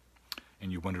came,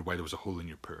 and you wondered why there was a hole in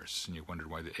your purse, and you wondered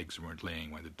why the eggs weren't laying,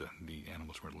 why the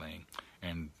animals weren't laying.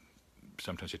 And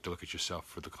sometimes you have to look at yourself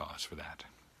for the cause for that.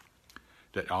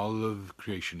 That all of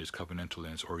creation is covenantal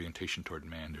in its orientation toward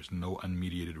man. There's no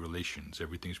unmediated relations.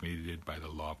 Everything's mediated by the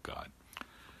law of God.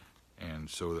 And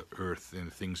so the earth and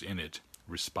the things in it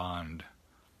respond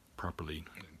properly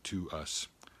to us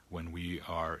when we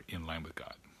are in line with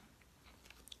God.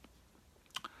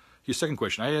 His second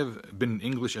question, I have been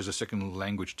English as a second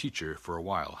language teacher for a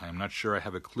while. I am not sure I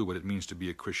have a clue what it means to be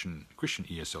a Christian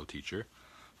ESL teacher,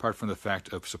 apart from the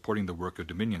fact of supporting the work of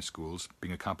Dominion schools,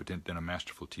 being a competent and a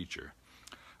masterful teacher.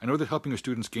 I know that helping your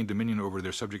students gain dominion over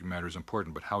their subject matter is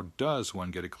important, but how does one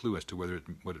get a clue as to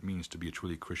what it means to be a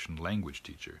truly Christian language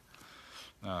teacher?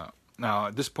 Now,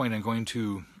 at this point, I'm going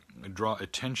to draw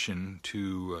attention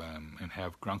to and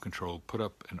have Ground Control put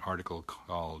up an article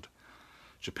called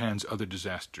Japan's Other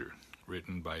Disaster,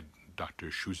 written by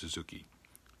Dr. Shu Suzuki.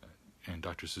 And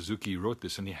Dr. Suzuki wrote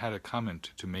this, and he had a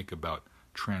comment to make about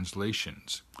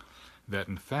translations, that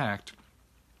in fact,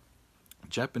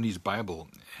 Japanese Bible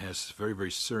has very,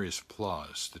 very serious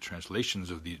flaws. The translations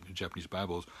of the Japanese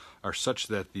Bibles are such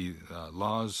that the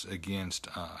laws against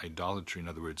idolatry, in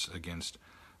other words, against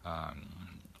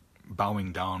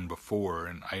bowing down before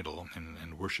an idol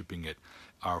and worshiping it,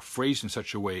 are phrased in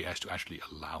such a way as to actually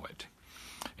allow it.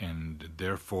 And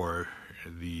therefore,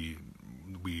 we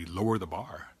lower the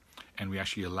bar, and we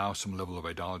actually allow some level of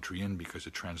idolatry in because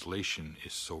the translation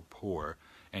is so poor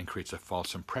and creates a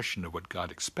false impression of what God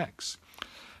expects.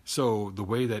 So the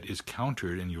way that is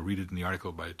countered, and you'll read it in the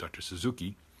article by Dr.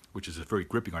 Suzuki, which is a very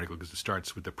gripping article because it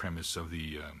starts with the premise of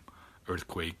the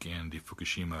earthquake and the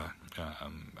Fukushima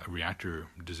reactor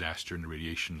disaster and the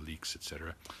radiation leaks,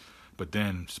 etc. But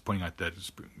then pointing out that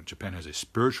Japan has a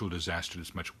spiritual disaster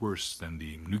that's much worse than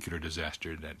the nuclear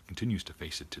disaster that continues to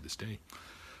face it to this day.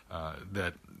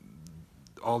 That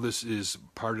all this is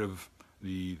part of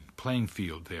the playing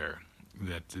field there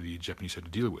that the Japanese had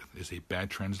to deal with, is a bad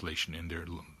translation in their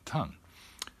tongue.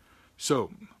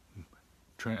 So,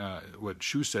 what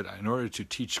Shu said, in order to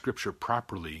teach Scripture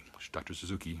properly, Dr.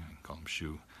 Suzuki, I call him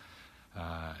Shu,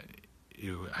 I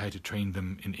had to train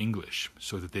them in English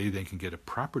so that they then can get a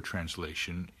proper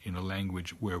translation in a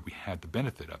language where we had the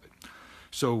benefit of it.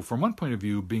 So from one point of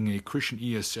view, being a Christian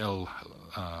ESL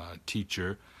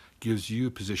teacher gives you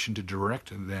a position to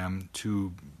direct them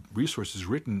to resources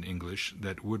written in English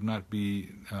that would not be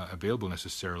available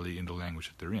necessarily in the language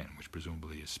that they're in, which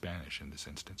presumably is Spanish in this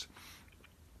instance.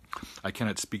 I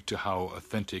cannot speak to how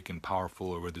authentic and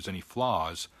powerful or whether there's any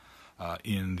flaws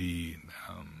in the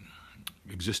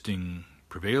existing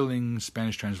prevailing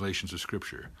Spanish translations of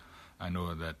Scripture. I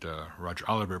know that Roger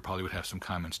Oliver probably would have some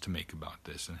comments to make about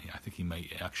this, and I think he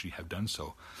may actually have done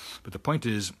so. But the point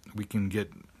is, we can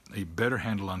get a better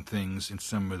handle on things in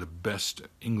some of the best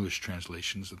English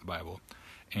translations of the Bible,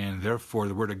 and therefore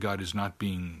the Word of God is not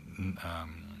being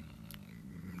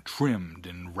trimmed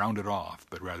and rounded off,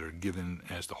 but rather given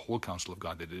as the whole counsel of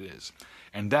God that it is.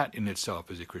 And that in itself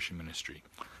is a Christian ministry.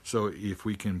 So if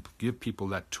we can give people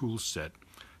that tool set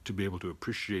to be able to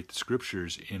appreciate the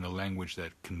Scriptures in a language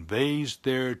that conveys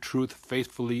their truth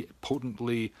faithfully,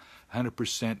 potently,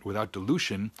 100% without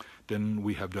dilution, then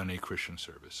we have done a Christian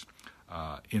service,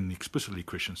 in the explicitly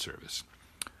Christian service.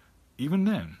 Even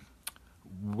then,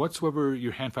 whatsoever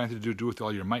your hand findeth to do with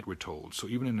all your might, we're told. So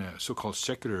even in a so-called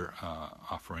secular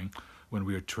offering, when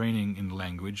we are training in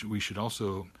language, we should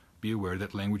also be aware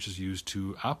that language is used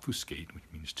to obfuscate, which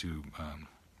means to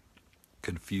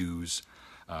confuse,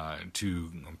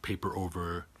 to paper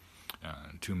over,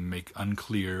 to make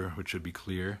unclear, which should be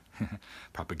clear,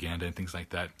 propaganda and things like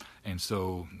that. And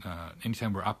so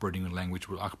anytime we're operating in language,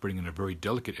 we're operating in a very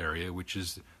delicate area, which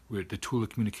is where the tool of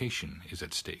communication is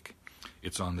at stake.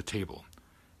 It's on the table.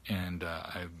 And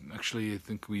I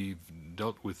think we've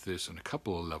dealt with this on a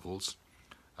couple of levels.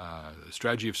 The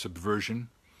Strategy of Subversion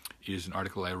is an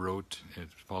article I wrote.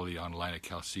 It's probably online at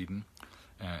Chalcedon.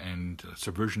 And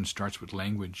subversion starts with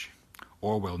language.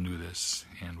 Orwell knew this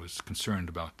and was concerned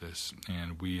about this,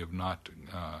 and we have not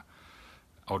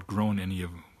outgrown any of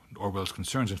Orwell's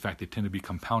concerns. In fact, they tend to be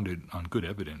compounded on good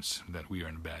evidence that we are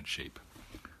in bad shape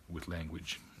with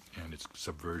language and its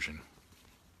subversion.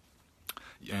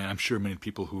 And I'm sure many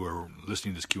people who are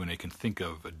listening to this Q&A can think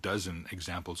of a dozen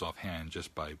examples offhand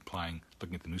just by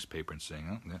looking at the newspaper and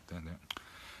saying, oh, that.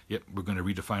 Yep, we're going to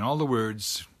redefine all the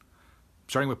words,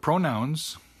 starting with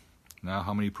pronouns. Now,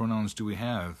 how many pronouns do we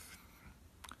have?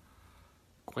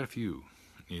 Quite a few,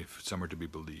 if some are to be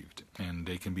believed, and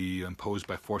they can be imposed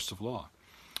by force of law.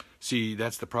 See,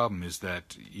 that's the problem, is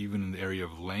that even in the area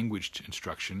of language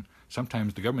instruction,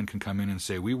 sometimes the government can come in and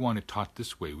say, we want it taught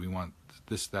this way, we want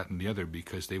this, that, and the other,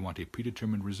 because they want a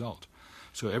predetermined result.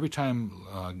 So every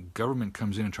time government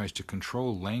comes in and tries to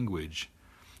control language,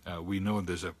 we know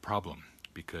there's a problem,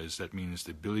 because that means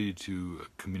the ability to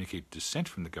communicate dissent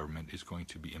from the government is going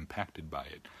to be impacted by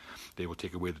it. They will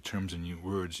take away the terms and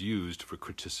words used for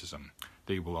criticism.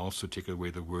 They will also take away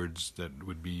the words that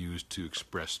would be used to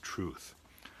express truth,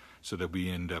 so that we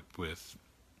end up with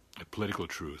a political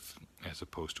truth as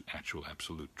opposed to actual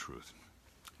absolute truth.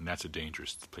 And that's a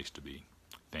dangerous place to be.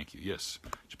 Thank you. Yes,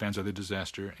 Japan's Other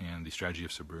Disaster and the Strategy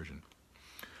of Subversion.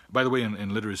 By the way,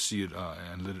 in literacy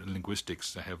and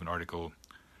linguistics, I have an article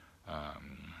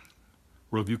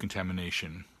worldview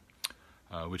contamination,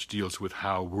 which deals with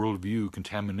how worldview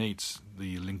contaminates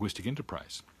the linguistic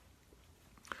enterprise,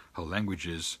 how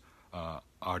languages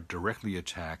are directly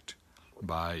attacked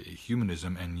by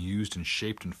humanism and used and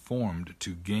shaped and formed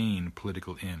to gain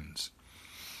political ends,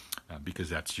 because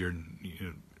that's your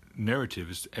narrative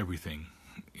is everything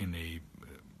in a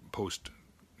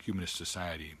post-humanist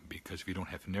society, because if you don't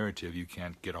have a narrative, you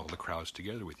can't get all the crowds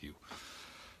together with you.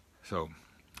 So,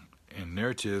 and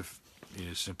narrative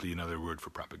is simply another word for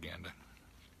propaganda.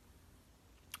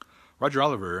 Roger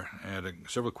Oliver had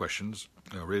several questions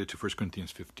related to 1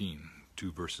 Corinthians 15,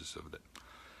 2 verses of it.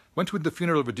 Went to the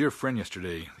funeral of a dear friend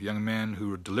yesterday. The young man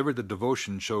who delivered the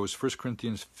devotion chose 1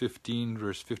 Corinthians 15,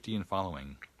 verse 50 and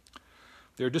following.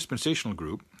 They're a dispensational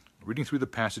group. Reading through the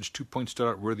passage, 2 points stood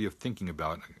out worthy of thinking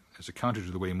about as a counter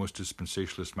to the way most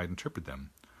dispensationalists might interpret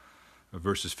them.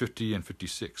 Verses 50 and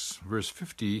 56. Verse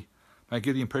 50 might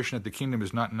give the impression that the kingdom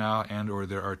is not now and or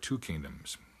there are two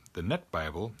kingdoms. The Net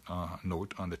Bible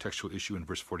note on the textual issue in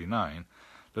verse 49,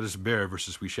 let us bear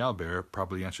versus we shall bear,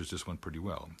 probably answers this one pretty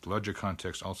well. The larger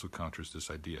context also counters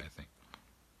this idea, I think.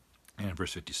 And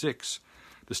verse 56,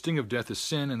 the sting of death is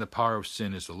sin and the power of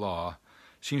sin is the law,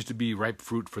 seems to be ripe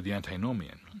fruit for the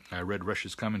antinomian. I read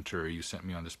Rush's commentary you sent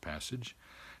me on this passage.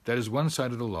 That is one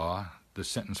side of the law, the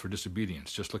sentence for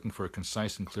disobedience, just looking for a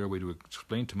concise and clear way to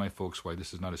explain to my folks why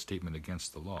this is not a statement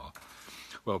against the law.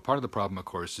 Well, part of the problem, of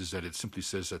course, is that it simply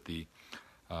says that the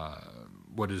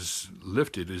what is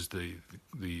lifted is and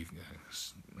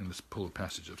let's pull the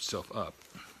passage itself up.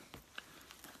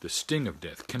 The sting of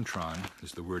death, kentron,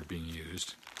 is the word being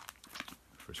used.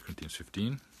 1 Corinthians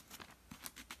 15.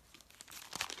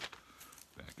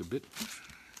 Back a bit.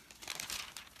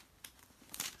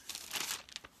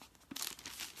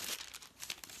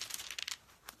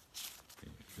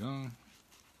 There you go.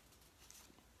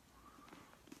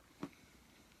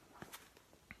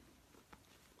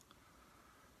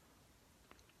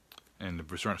 And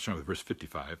starting with verse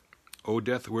 55. O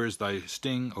death, where is thy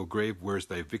sting? O grave, where is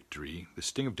thy victory? The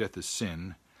sting of death is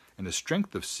sin, and the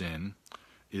strength of sin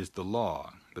is the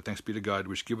law. But thanks be to God,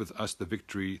 which giveth us the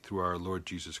victory through our Lord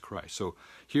Jesus Christ. So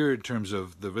here, in terms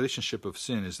of the relationship of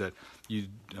sin, is that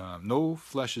no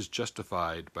flesh is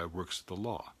justified by works of the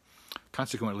law.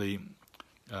 Consequently,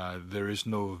 there is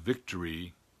no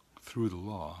victory through the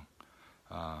law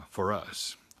for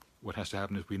us. What has to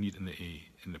happen is we need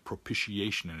in the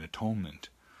propitiation and atonement,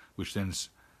 which then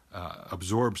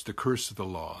absorbs the curse of the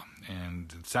law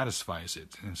and satisfies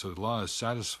it. And so the law is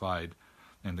satisfied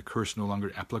and the curse no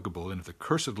longer applicable. And if the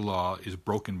curse of the law is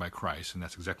broken by Christ, and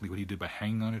that's exactly what he did by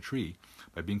hanging on a tree,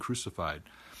 by being crucified,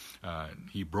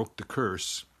 he broke the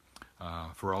curse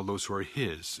for all those who are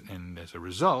his. And as a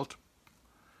result,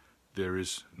 there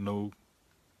is no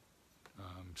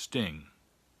sting.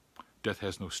 Death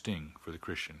has no sting for the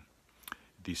Christian.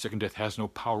 The second death has no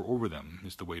power over them,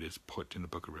 is the way it is put in the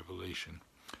book of Revelation.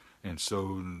 And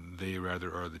so they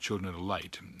rather are the children of the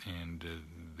light, and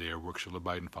their work shall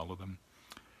abide and follow them,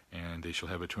 and they shall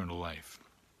have eternal life.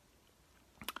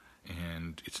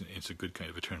 And it's a good kind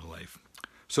of eternal life.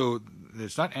 So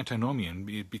it's not antinomian,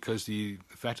 because the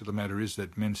fact of the matter is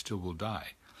that men still will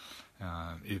die.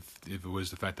 If it was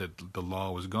the fact that the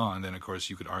law was gone, then of course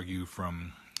you could argue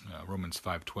from Romans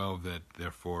 5:12 that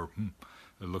therefore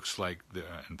it looks like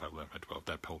in 5:11-12,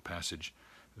 that whole passage,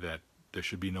 that there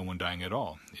should be no one dying at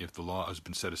all. If the law has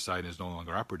been set aside and is no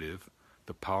longer operative,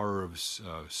 the power of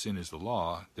sin is the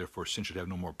law, therefore sin should have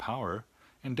no more power,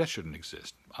 and death shouldn't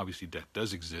exist. Obviously death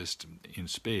does exist in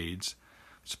spades.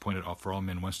 It's appointed for all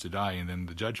men once to die, and then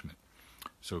the judgment.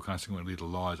 So consequently the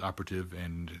law is operative,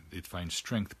 and it finds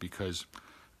strength because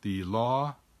the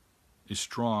law is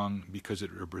strong because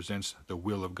it represents the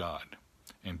will of God.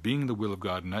 And being the will of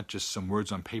God, not just some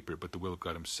words on paper, but the will of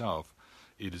God himself,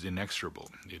 it is inexorable.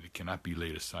 It cannot be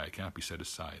laid aside, it cannot be set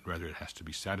aside. Rather, it has to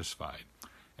be satisfied.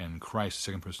 And Christ, the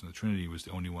second person of the Trinity, was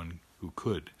the only one who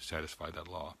could satisfy that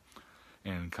law.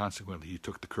 And consequently, he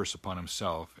took the curse upon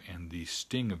himself, and the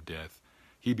sting of death,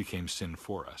 he became sin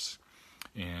for us.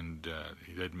 And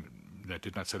that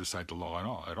did not set aside the law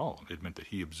at all. It meant that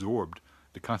he absorbed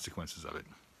the consequences of it.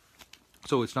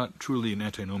 So it's not truly an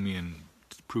antinomian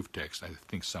proof text. I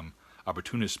think some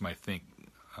opportunists might think,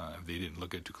 if they didn't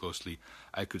look at it too closely,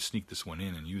 I could sneak this one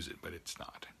in and use it, but it's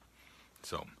not.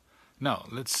 So, now,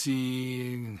 let's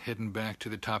see, heading back to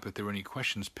the top, if there were any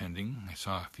questions pending. I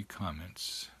saw a few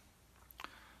comments.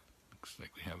 Looks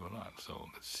like we have a lot, so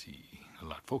let's see. A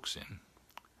lot of folks in.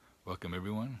 Welcome,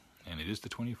 everyone, and it is the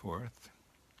 24th.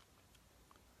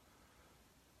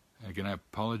 Again, I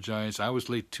apologize. I was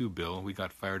late too, Bill. We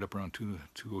got fired up around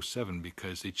 2:07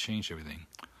 because they changed everything.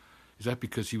 Is that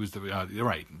because he was the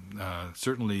right?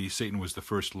 Certainly, Satan was the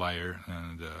first liar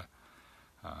and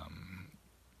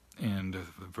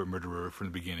a murderer from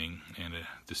the beginning and a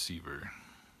deceiver.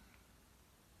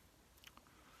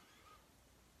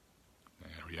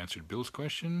 We answered Bill's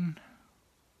question.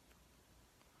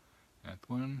 That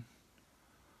one.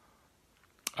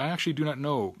 I actually do not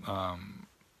know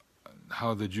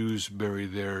how the Jews bury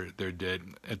their dead.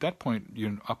 At that point,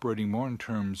 you're operating more in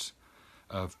terms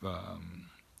of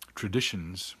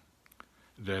traditions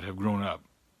that have grown up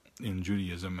in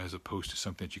Judaism, as opposed to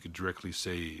something that you could directly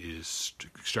say is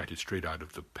extracted straight out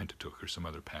of the Pentateuch or some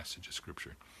other passage of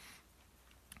Scripture.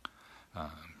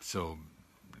 So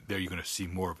there you're going to see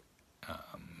more of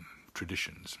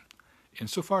traditions.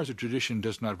 Insofar as a tradition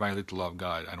does not violate the law of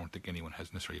God, I don't think anyone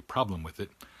has necessarily a problem with it.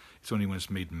 It's only when it's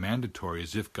made mandatory,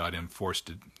 as if God enforced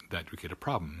it, that we get a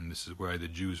problem. And this is why the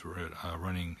Jews were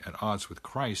running at odds with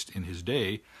Christ in his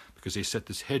day, because they set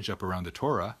this hedge up around the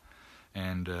Torah,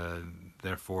 and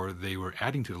therefore they were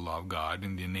adding to the law of God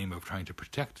in the name of trying to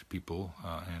protect people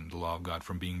and the law of God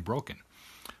from being broken.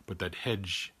 But that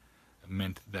hedge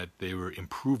meant that they were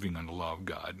improving on the law of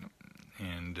God,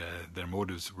 and their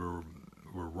motives were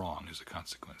wrong as a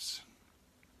consequence.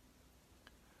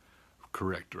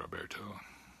 Correct, Roberto.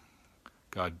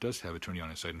 God does have eternity on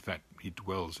his side. In fact, he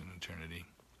dwells in eternity.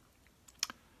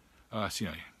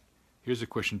 Here's a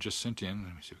question just sent in.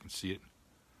 Let me see if I can see it.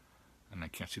 And I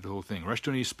can't see the whole thing.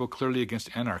 Rushdoony spoke clearly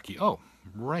against anarchy. Oh,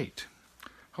 right.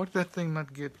 How did that thing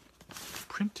not get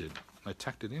printed? I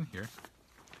tacked it in here.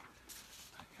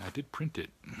 I did print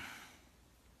it.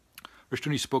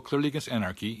 Rushdoony spoke clearly against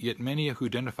anarchy, yet many who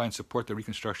identify and support the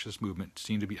Reconstructionist movement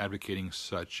seem to be advocating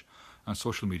such on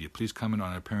social media. Please comment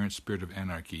on an apparent spirit of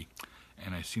anarchy.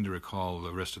 And I seem to recall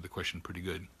the rest of the question pretty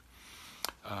good.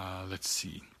 Let's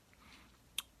see.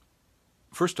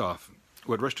 First off,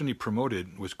 what Rushdoony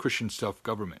promoted was Christian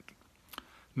self-government.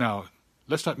 Now,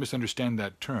 let's not misunderstand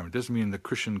that term. It doesn't mean the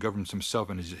Christian governs himself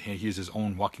and he is his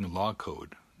own walking law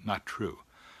code. Not true.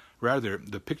 Rather,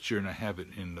 the picture, and I have it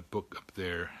in the book up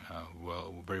there,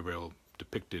 very well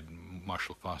depicted,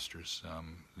 Marshall Foster's,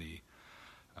 the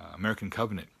American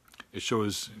Covenant. It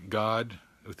shows God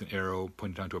with an arrow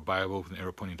pointing down to a Bible, with an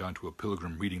arrow pointing down to a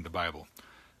pilgrim reading the Bible.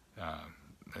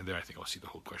 And there I think I'll see the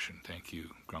whole question. Thank you,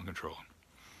 ground control.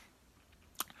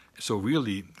 So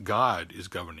really, God is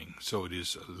governing. So it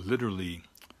is literally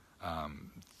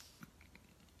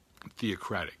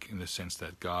theocratic in the sense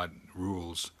that God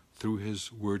rules through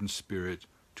his word and spirit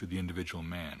to the individual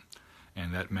man.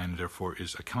 And that man, therefore,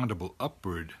 is accountable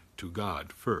upward to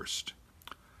God first.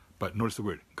 But notice the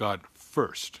word, God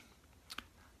first,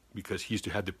 because he's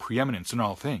to have the preeminence in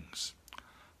all things.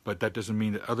 But that doesn't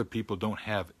mean that other people don't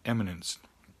have eminence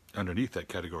underneath that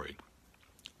category.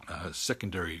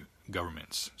 Secondary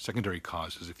governments, secondary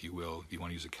causes, if you will, if you want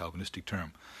to use a Calvinistic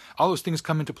term. All those things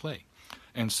come into play.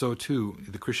 And so, too,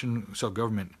 the Christian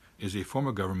self-government is a form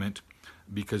of government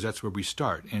because that's where we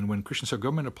start. And when Christian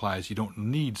self-government applies, you don't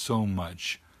need so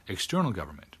much external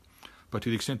government. But to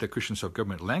the extent that Christian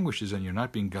self-government languishes and you're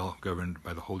not being governed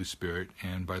by the Holy Spirit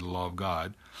and by the law of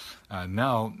God,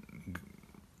 now,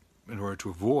 in order to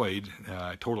avoid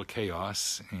total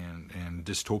chaos and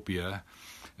dystopia,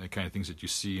 the kind of things that you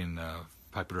see in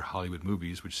popular Hollywood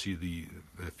movies, which see the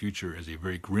future as a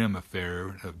very grim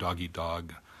affair of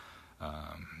dog-eat-dog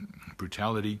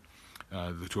brutality,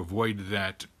 to avoid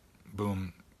that,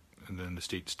 boom, and then the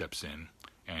state steps in,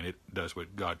 and it does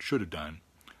what God should have done,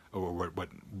 or what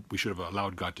we should have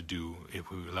allowed God to do if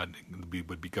we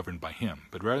would be governed by him.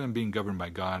 But rather than being governed by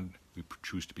God, we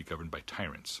choose to be governed by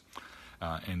tyrants.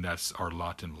 And that's our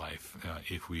lot in life.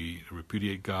 If we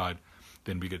repudiate God,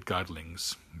 then we get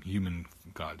godlings, human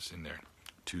gods in there,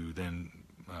 to then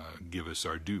give us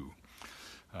our due.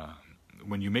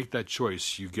 When you make that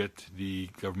choice, you get the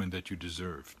government that you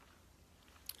deserve.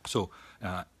 So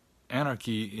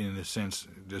anarchy, in a sense,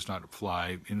 does not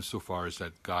fly insofar as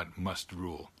that God must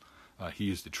rule.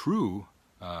 He is the true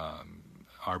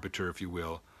arbiter, if you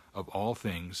will, of all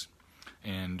things,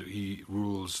 and he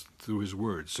rules through his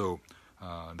word. So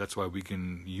that's why we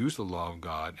can use the law of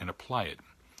God and apply it.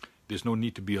 There's no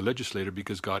need to be a legislator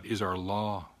because God is our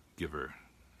lawgiver.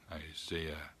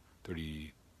 Isaiah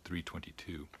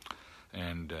 33:22.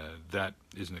 And that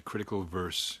is in a critical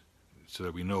verse so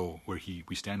that we know where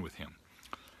we stand with him.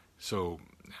 So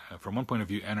from one point of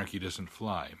view, anarchy doesn't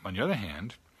fly. On the other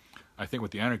hand, I think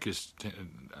what the anarchists,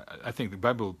 I think the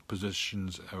Bible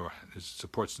positions or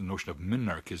supports the notion of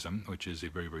minarchism, which is a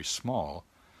very, very small,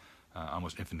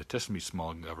 almost infinitesimally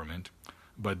small government,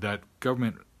 but that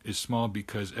government is small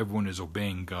because everyone is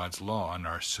obeying God's law and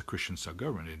our Christian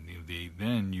self-government. And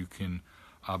then you can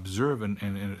observe,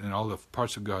 and all the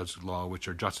parts of God's law, which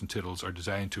are jots and tittles, are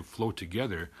designed to flow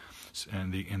together,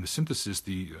 and the synthesis,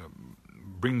 the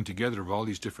bringing together of all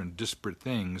these different disparate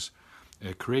things,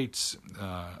 creates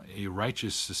a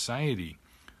righteous society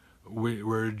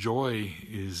where joy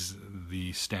is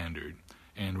the standard,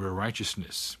 and where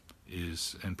righteousness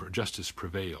is and justice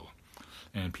prevail,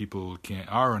 and people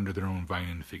are under their own vine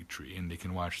and fig tree, and they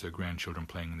can watch their grandchildren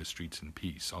playing in the streets in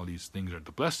peace. All these things are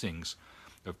the blessings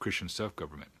of Christian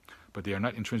self-government, but they are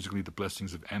not intrinsically the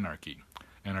blessings of anarchy.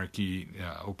 Anarchy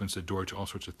opens the door to all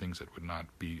sorts of things that would not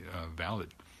be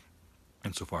valid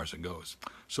insofar as it goes.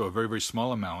 So a very, very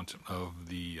small amount of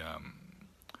the,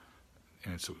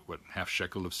 and it's half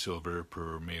shekel of silver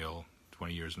per male,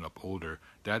 20 years and up older,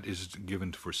 that is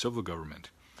given for civil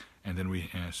government. And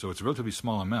then so it's a relatively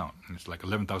small amount. And it's like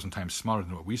 11,000 times smaller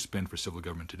than what we spend for civil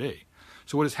government today.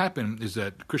 So what has happened is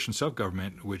that Christian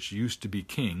self-government, which used to be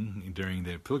king during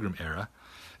the Pilgrim era,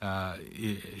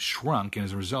 it shrunk, and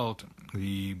as a result,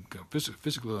 the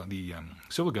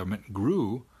civil government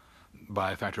grew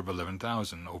by a factor of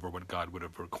 11,000 over what God would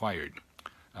have required.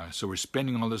 So we're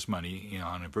spending all this money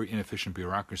on a very inefficient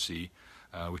bureaucracy,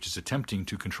 which is attempting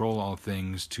to control all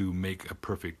things to make a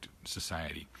perfect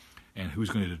society. And who's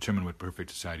going to determine what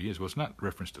perfect society is? Well, it's not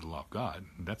reference to the law of God,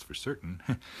 that's for certain.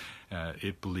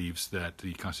 It believes that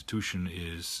the Constitution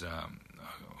is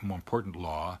a more important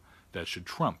law that should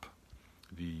trump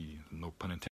no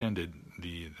pun intended,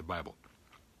 the Bible.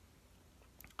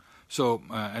 So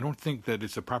I don't think that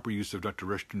it's a proper use of Dr.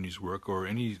 Rushdoony's work or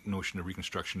any notion of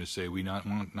Reconstruction to say we now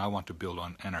want to build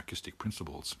on anarchistic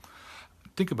principles.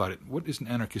 Think about it. What is an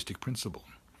anarchistic principle?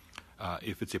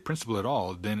 If it's a principle at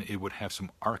all, then it would have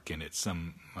some arc in it,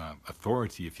 some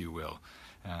authority, if you will.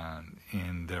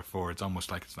 And therefore, it's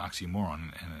almost like it's an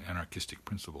oxymoron, an anarchistic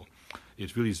principle.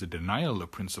 It really is the denial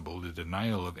of principle, the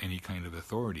denial of any kind of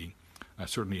authority,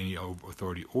 certainly any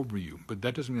authority over you. But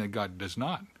that doesn't mean that God does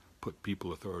not put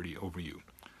people authority over you.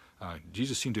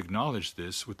 Jesus seemed to acknowledge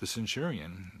this with the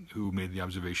centurion, who made the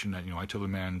observation that, I tell a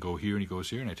man, go here, and he goes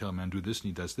here, and I tell a man, do this, and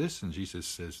he does this, and Jesus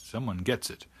says, someone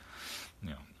gets it.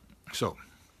 So,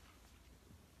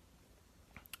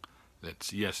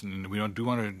 yes, and we do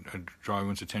want to draw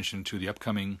everyone's attention to the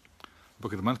upcoming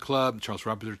Book of the Month Club. Charles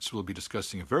Roberts will be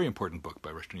discussing a very important book by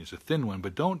Rushdoony. It's a thin one,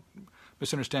 but don't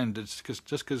misunderstand, just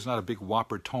because it's not a big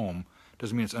whopper tome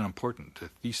doesn't mean it's unimportant. The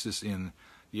thesis in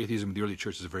the atheism of the early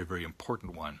church is a very, very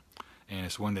important one, and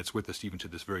it's one that's with us even to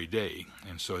this very day,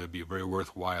 and so it'd be a very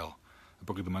worthwhile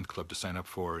Book of the Month Club to sign up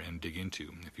for and dig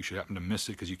into. If you should happen to miss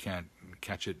it because you can't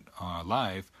catch it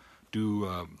live,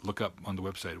 do look up on the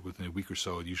website within a week or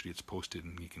so. Usually it's posted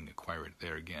and you can acquire it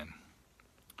there again.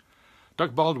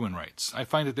 Doug Baldwin writes, I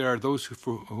find that there are those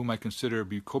for whom I consider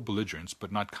be co-belligerents,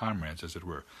 but not comrades, as it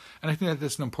were. And I think that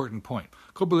that's an important point.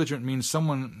 Co-belligerent means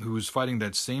someone who is fighting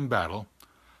that same battle,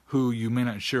 who you may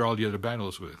not share all the other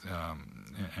battles with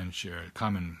and share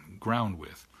common ground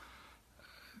with.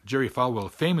 Jerry Falwell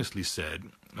famously said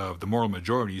of the moral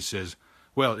majority, he says,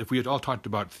 well, if we had all talked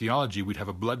about theology, we'd have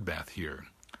a bloodbath here.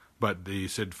 But they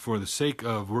said, for the sake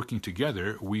of working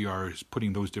together, we are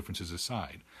putting those differences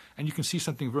aside. And you can see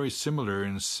something very similar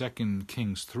in 2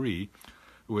 Kings 3,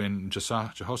 when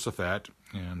Jehoshaphat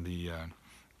and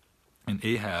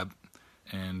Ahab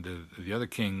and the other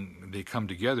king, they come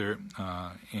together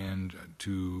and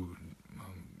to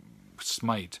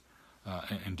smite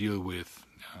and deal with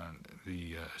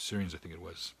the Assyrians, I think it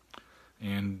was.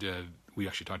 And we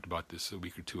actually talked about this a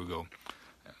week or two ago.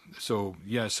 So,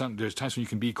 yeah, there's times when you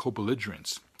can be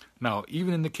co-belligerents. Now,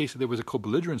 even in the case that there was a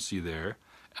co-belligerency there,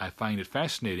 I find it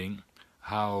fascinating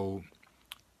how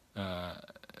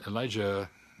Elijah,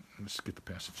 let's get the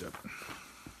passage up.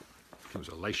 It was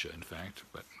Elisha, in fact,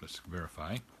 but let's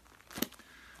verify,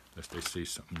 lest I say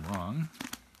something wrong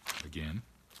again.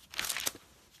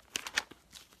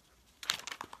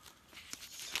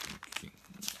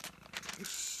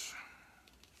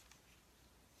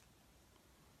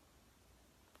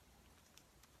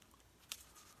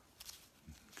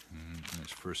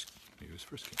 Maybe it was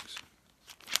First Kings.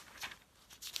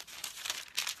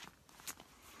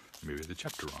 Maybe the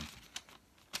chapter wrong.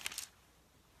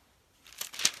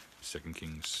 2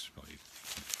 Kings, probably.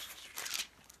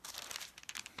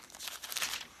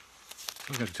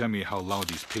 You're going to tell me how loud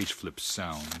these page flips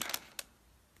sound.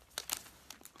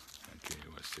 Okay,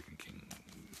 it was 2 Kings.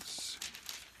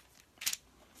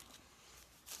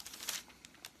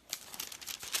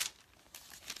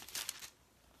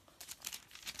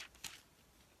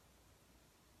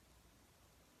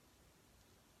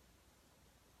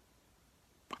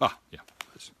 Yeah.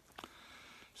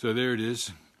 So there it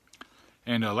is.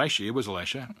 And Elisha, it was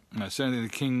Elisha, said to the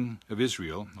king of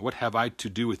Israel, "What have I to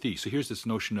do with thee?" So here's this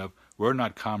notion of, we're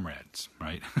not comrades,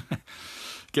 right?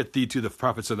 "Get thee to the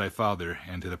prophets of thy father,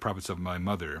 and to the prophets of my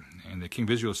mother." And the king of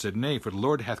Israel said, "Nay, for the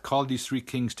Lord hath called these 3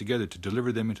 kings together to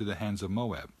deliver them into the hands of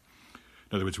Moab."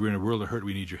 In other words, we're in a world of hurt,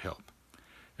 we need your help.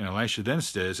 And Elisha then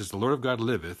says, "As the Lord of God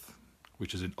liveth,"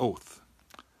 which is an oath,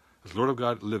 "as the Lord of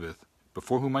God liveth,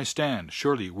 before whom I stand,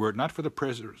 surely, were it not for the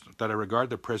presence that I regard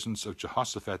the presence of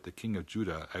Jehoshaphat, the king of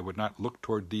Judah, I would not look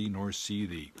toward thee nor see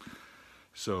thee."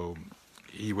 So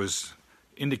he was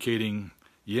indicating,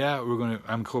 yeah,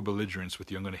 I'm co-belligerence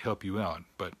with you, I'm going to help you out,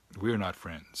 but we're not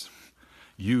friends.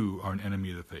 You are an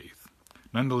enemy of the faith.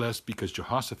 Nonetheless, because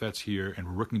Jehoshaphat's here and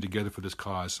we're working together for this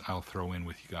cause, I'll throw in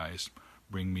with you guys.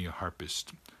 Bring me a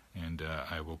harpist, and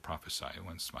I will prophesy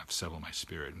once I've settled my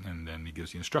spirit. And then he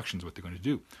gives the instructions what they're going to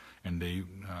do. And they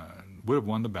would have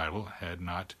won the battle had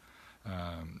not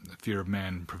the fear of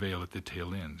man prevailed at the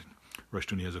tail end.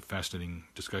 Rushdoony has a fascinating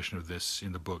discussion of this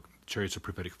in the book, Chariots of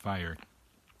Prophetic Fire,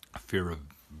 Fear of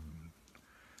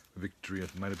Victory.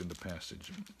 It might have been the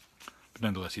passage. But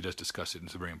nonetheless, he does discuss it, and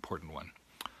it's a very important one.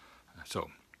 So,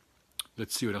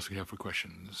 let's see what else we have for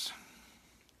questions.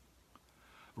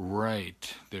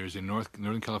 Right, there's a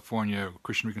Northern California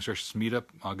Christian Reconstructionist meetup,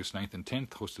 August 9th and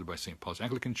 10th, hosted by St. Paul's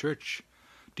Anglican Church.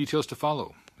 Details to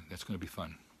follow. That's going to be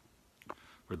fun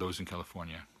for those in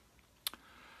California.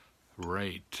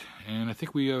 Right, and I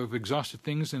think we have exhausted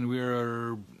things, and we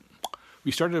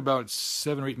started about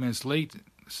 7 or 8 minutes late,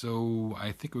 so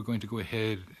I think we're going to go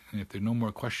ahead, and if there are no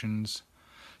more questions,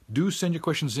 do send your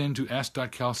questions in to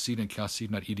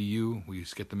ask.calcedon@calcedon.edu. We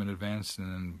get them in advance,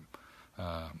 and then,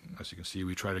 as you can see,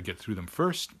 we try to get through them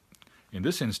first. In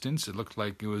this instance, it looked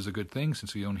like it was a good thing,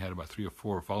 since we only had about 3 or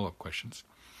 4 follow-up questions.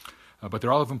 But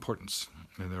they're all of importance,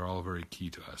 and they're all very key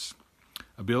to us.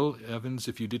 Bill Evans,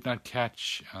 if you did not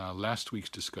catch last week's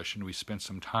discussion, we spent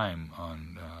some time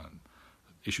on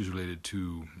issues related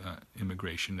to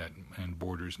immigration and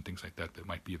borders and things like that that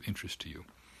might be of interest to you.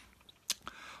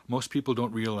 Most people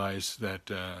don't realize that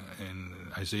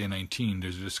in Isaiah 19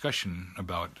 there's a discussion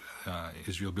about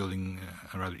Egypt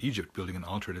building an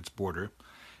altar at its border,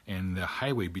 and the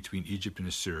highway between Egypt and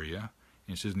Assyria.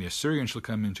 And it says, "And the Assyrian shall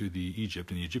come into the Egypt,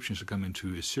 and the Egyptian shall come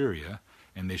into Assyria,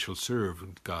 and they shall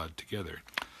serve God together."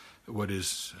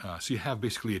 So you have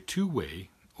basically a 2-way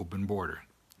open border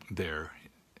there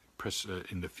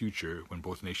in the future when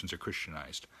both nations are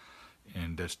Christianized.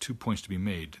 And that's 2 points to be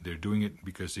made. They're doing it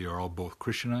because they are all both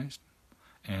Christianized,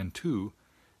 and 2,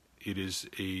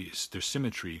 there's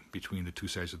symmetry between the 2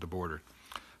 sides of the border.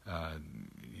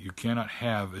 You cannot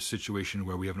have a situation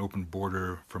where we have an open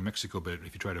border from Mexico, but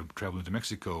if you try to travel into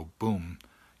Mexico, boom,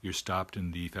 you're stopped,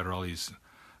 and the federales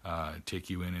take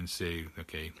you in and say,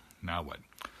 okay, now what?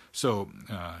 So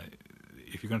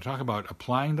if you're going to talk about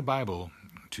applying the Bible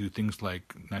to things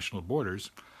like national borders,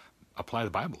 apply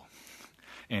the Bible.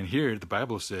 And here the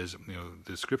Bible says, the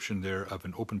description there of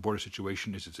an open border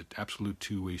situation is it's an absolute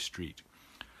 2-way street,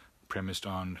 premised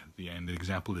on and the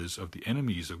example is of the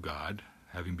enemies of God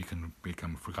having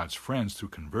become for God's friends through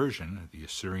conversion, the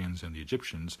Assyrians and the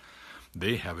Egyptians.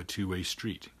 They have a 2-way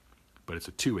street, but it's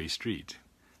a 2-way street,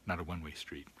 not a 1-way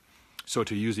street. So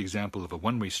to use the example of a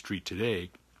 1-way street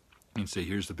today and say,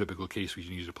 here's the biblical case we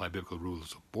can use to apply biblical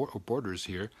rules of borders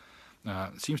here,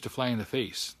 seems to fly in the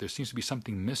face. There seems to be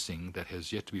something missing that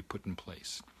has yet to be put in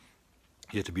place,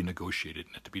 yet to be negotiated,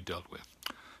 and yet to be dealt with.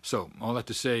 So, all that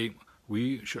to say,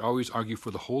 we should always argue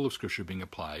for the whole of Scripture being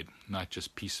applied, not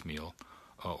just piecemeal,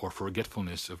 or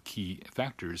forgetfulness of key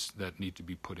factors that need to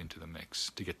be put into the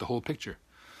mix to get the whole picture,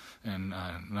 and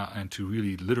to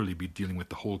really literally be dealing with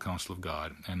the whole counsel of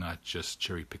God, and not just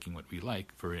cherry-picking what we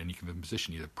like for any given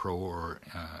position, either pro or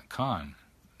con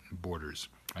borders.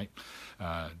 Right?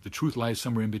 The truth lies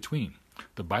somewhere in between.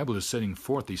 The Bible is setting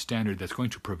forth a standard that's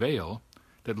going to prevail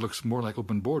that looks more like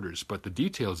open borders, but the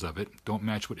details of it don't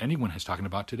match what anyone is talking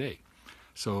about today.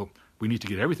 So we need to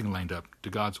get everything lined up to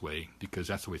God's way, because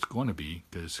that's the way it's going to be,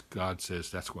 because God says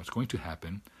that's what's going to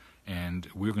happen, and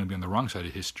we're going to be on the wrong side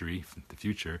of history, the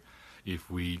future, if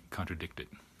we contradict it.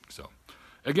 So,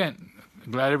 again,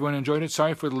 glad everyone enjoyed it.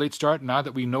 Sorry for the late start. Now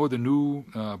that we know the new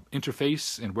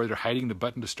interface and where they're hiding the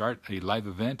button to start a live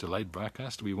event, a live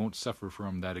broadcast, we won't suffer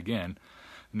from that again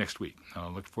next week. I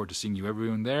look forward to seeing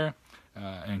everyone there,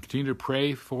 and continue to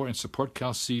pray for and support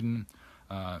Chalcedon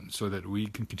so that we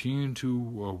can continue to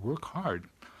work hard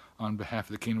on behalf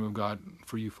of the kingdom of God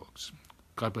for you folks.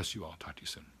 God bless you all. Talk to you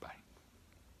soon. Bye.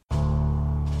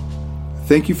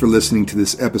 Thank you for listening to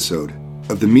this episode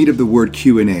of the Meat of the Word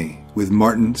Q&A with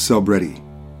Martin Celebretti.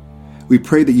 We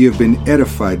pray that you have been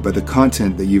edified by the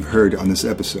content that you've heard on this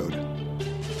episode.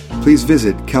 please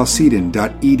visit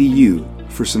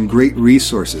chalcedon.edu for some great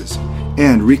resources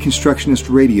and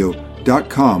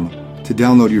reconstructionistradio.com to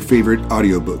download your favorite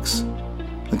audiobooks.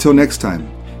 Until next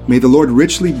time, may the Lord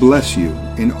richly bless you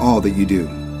in all that you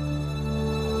do.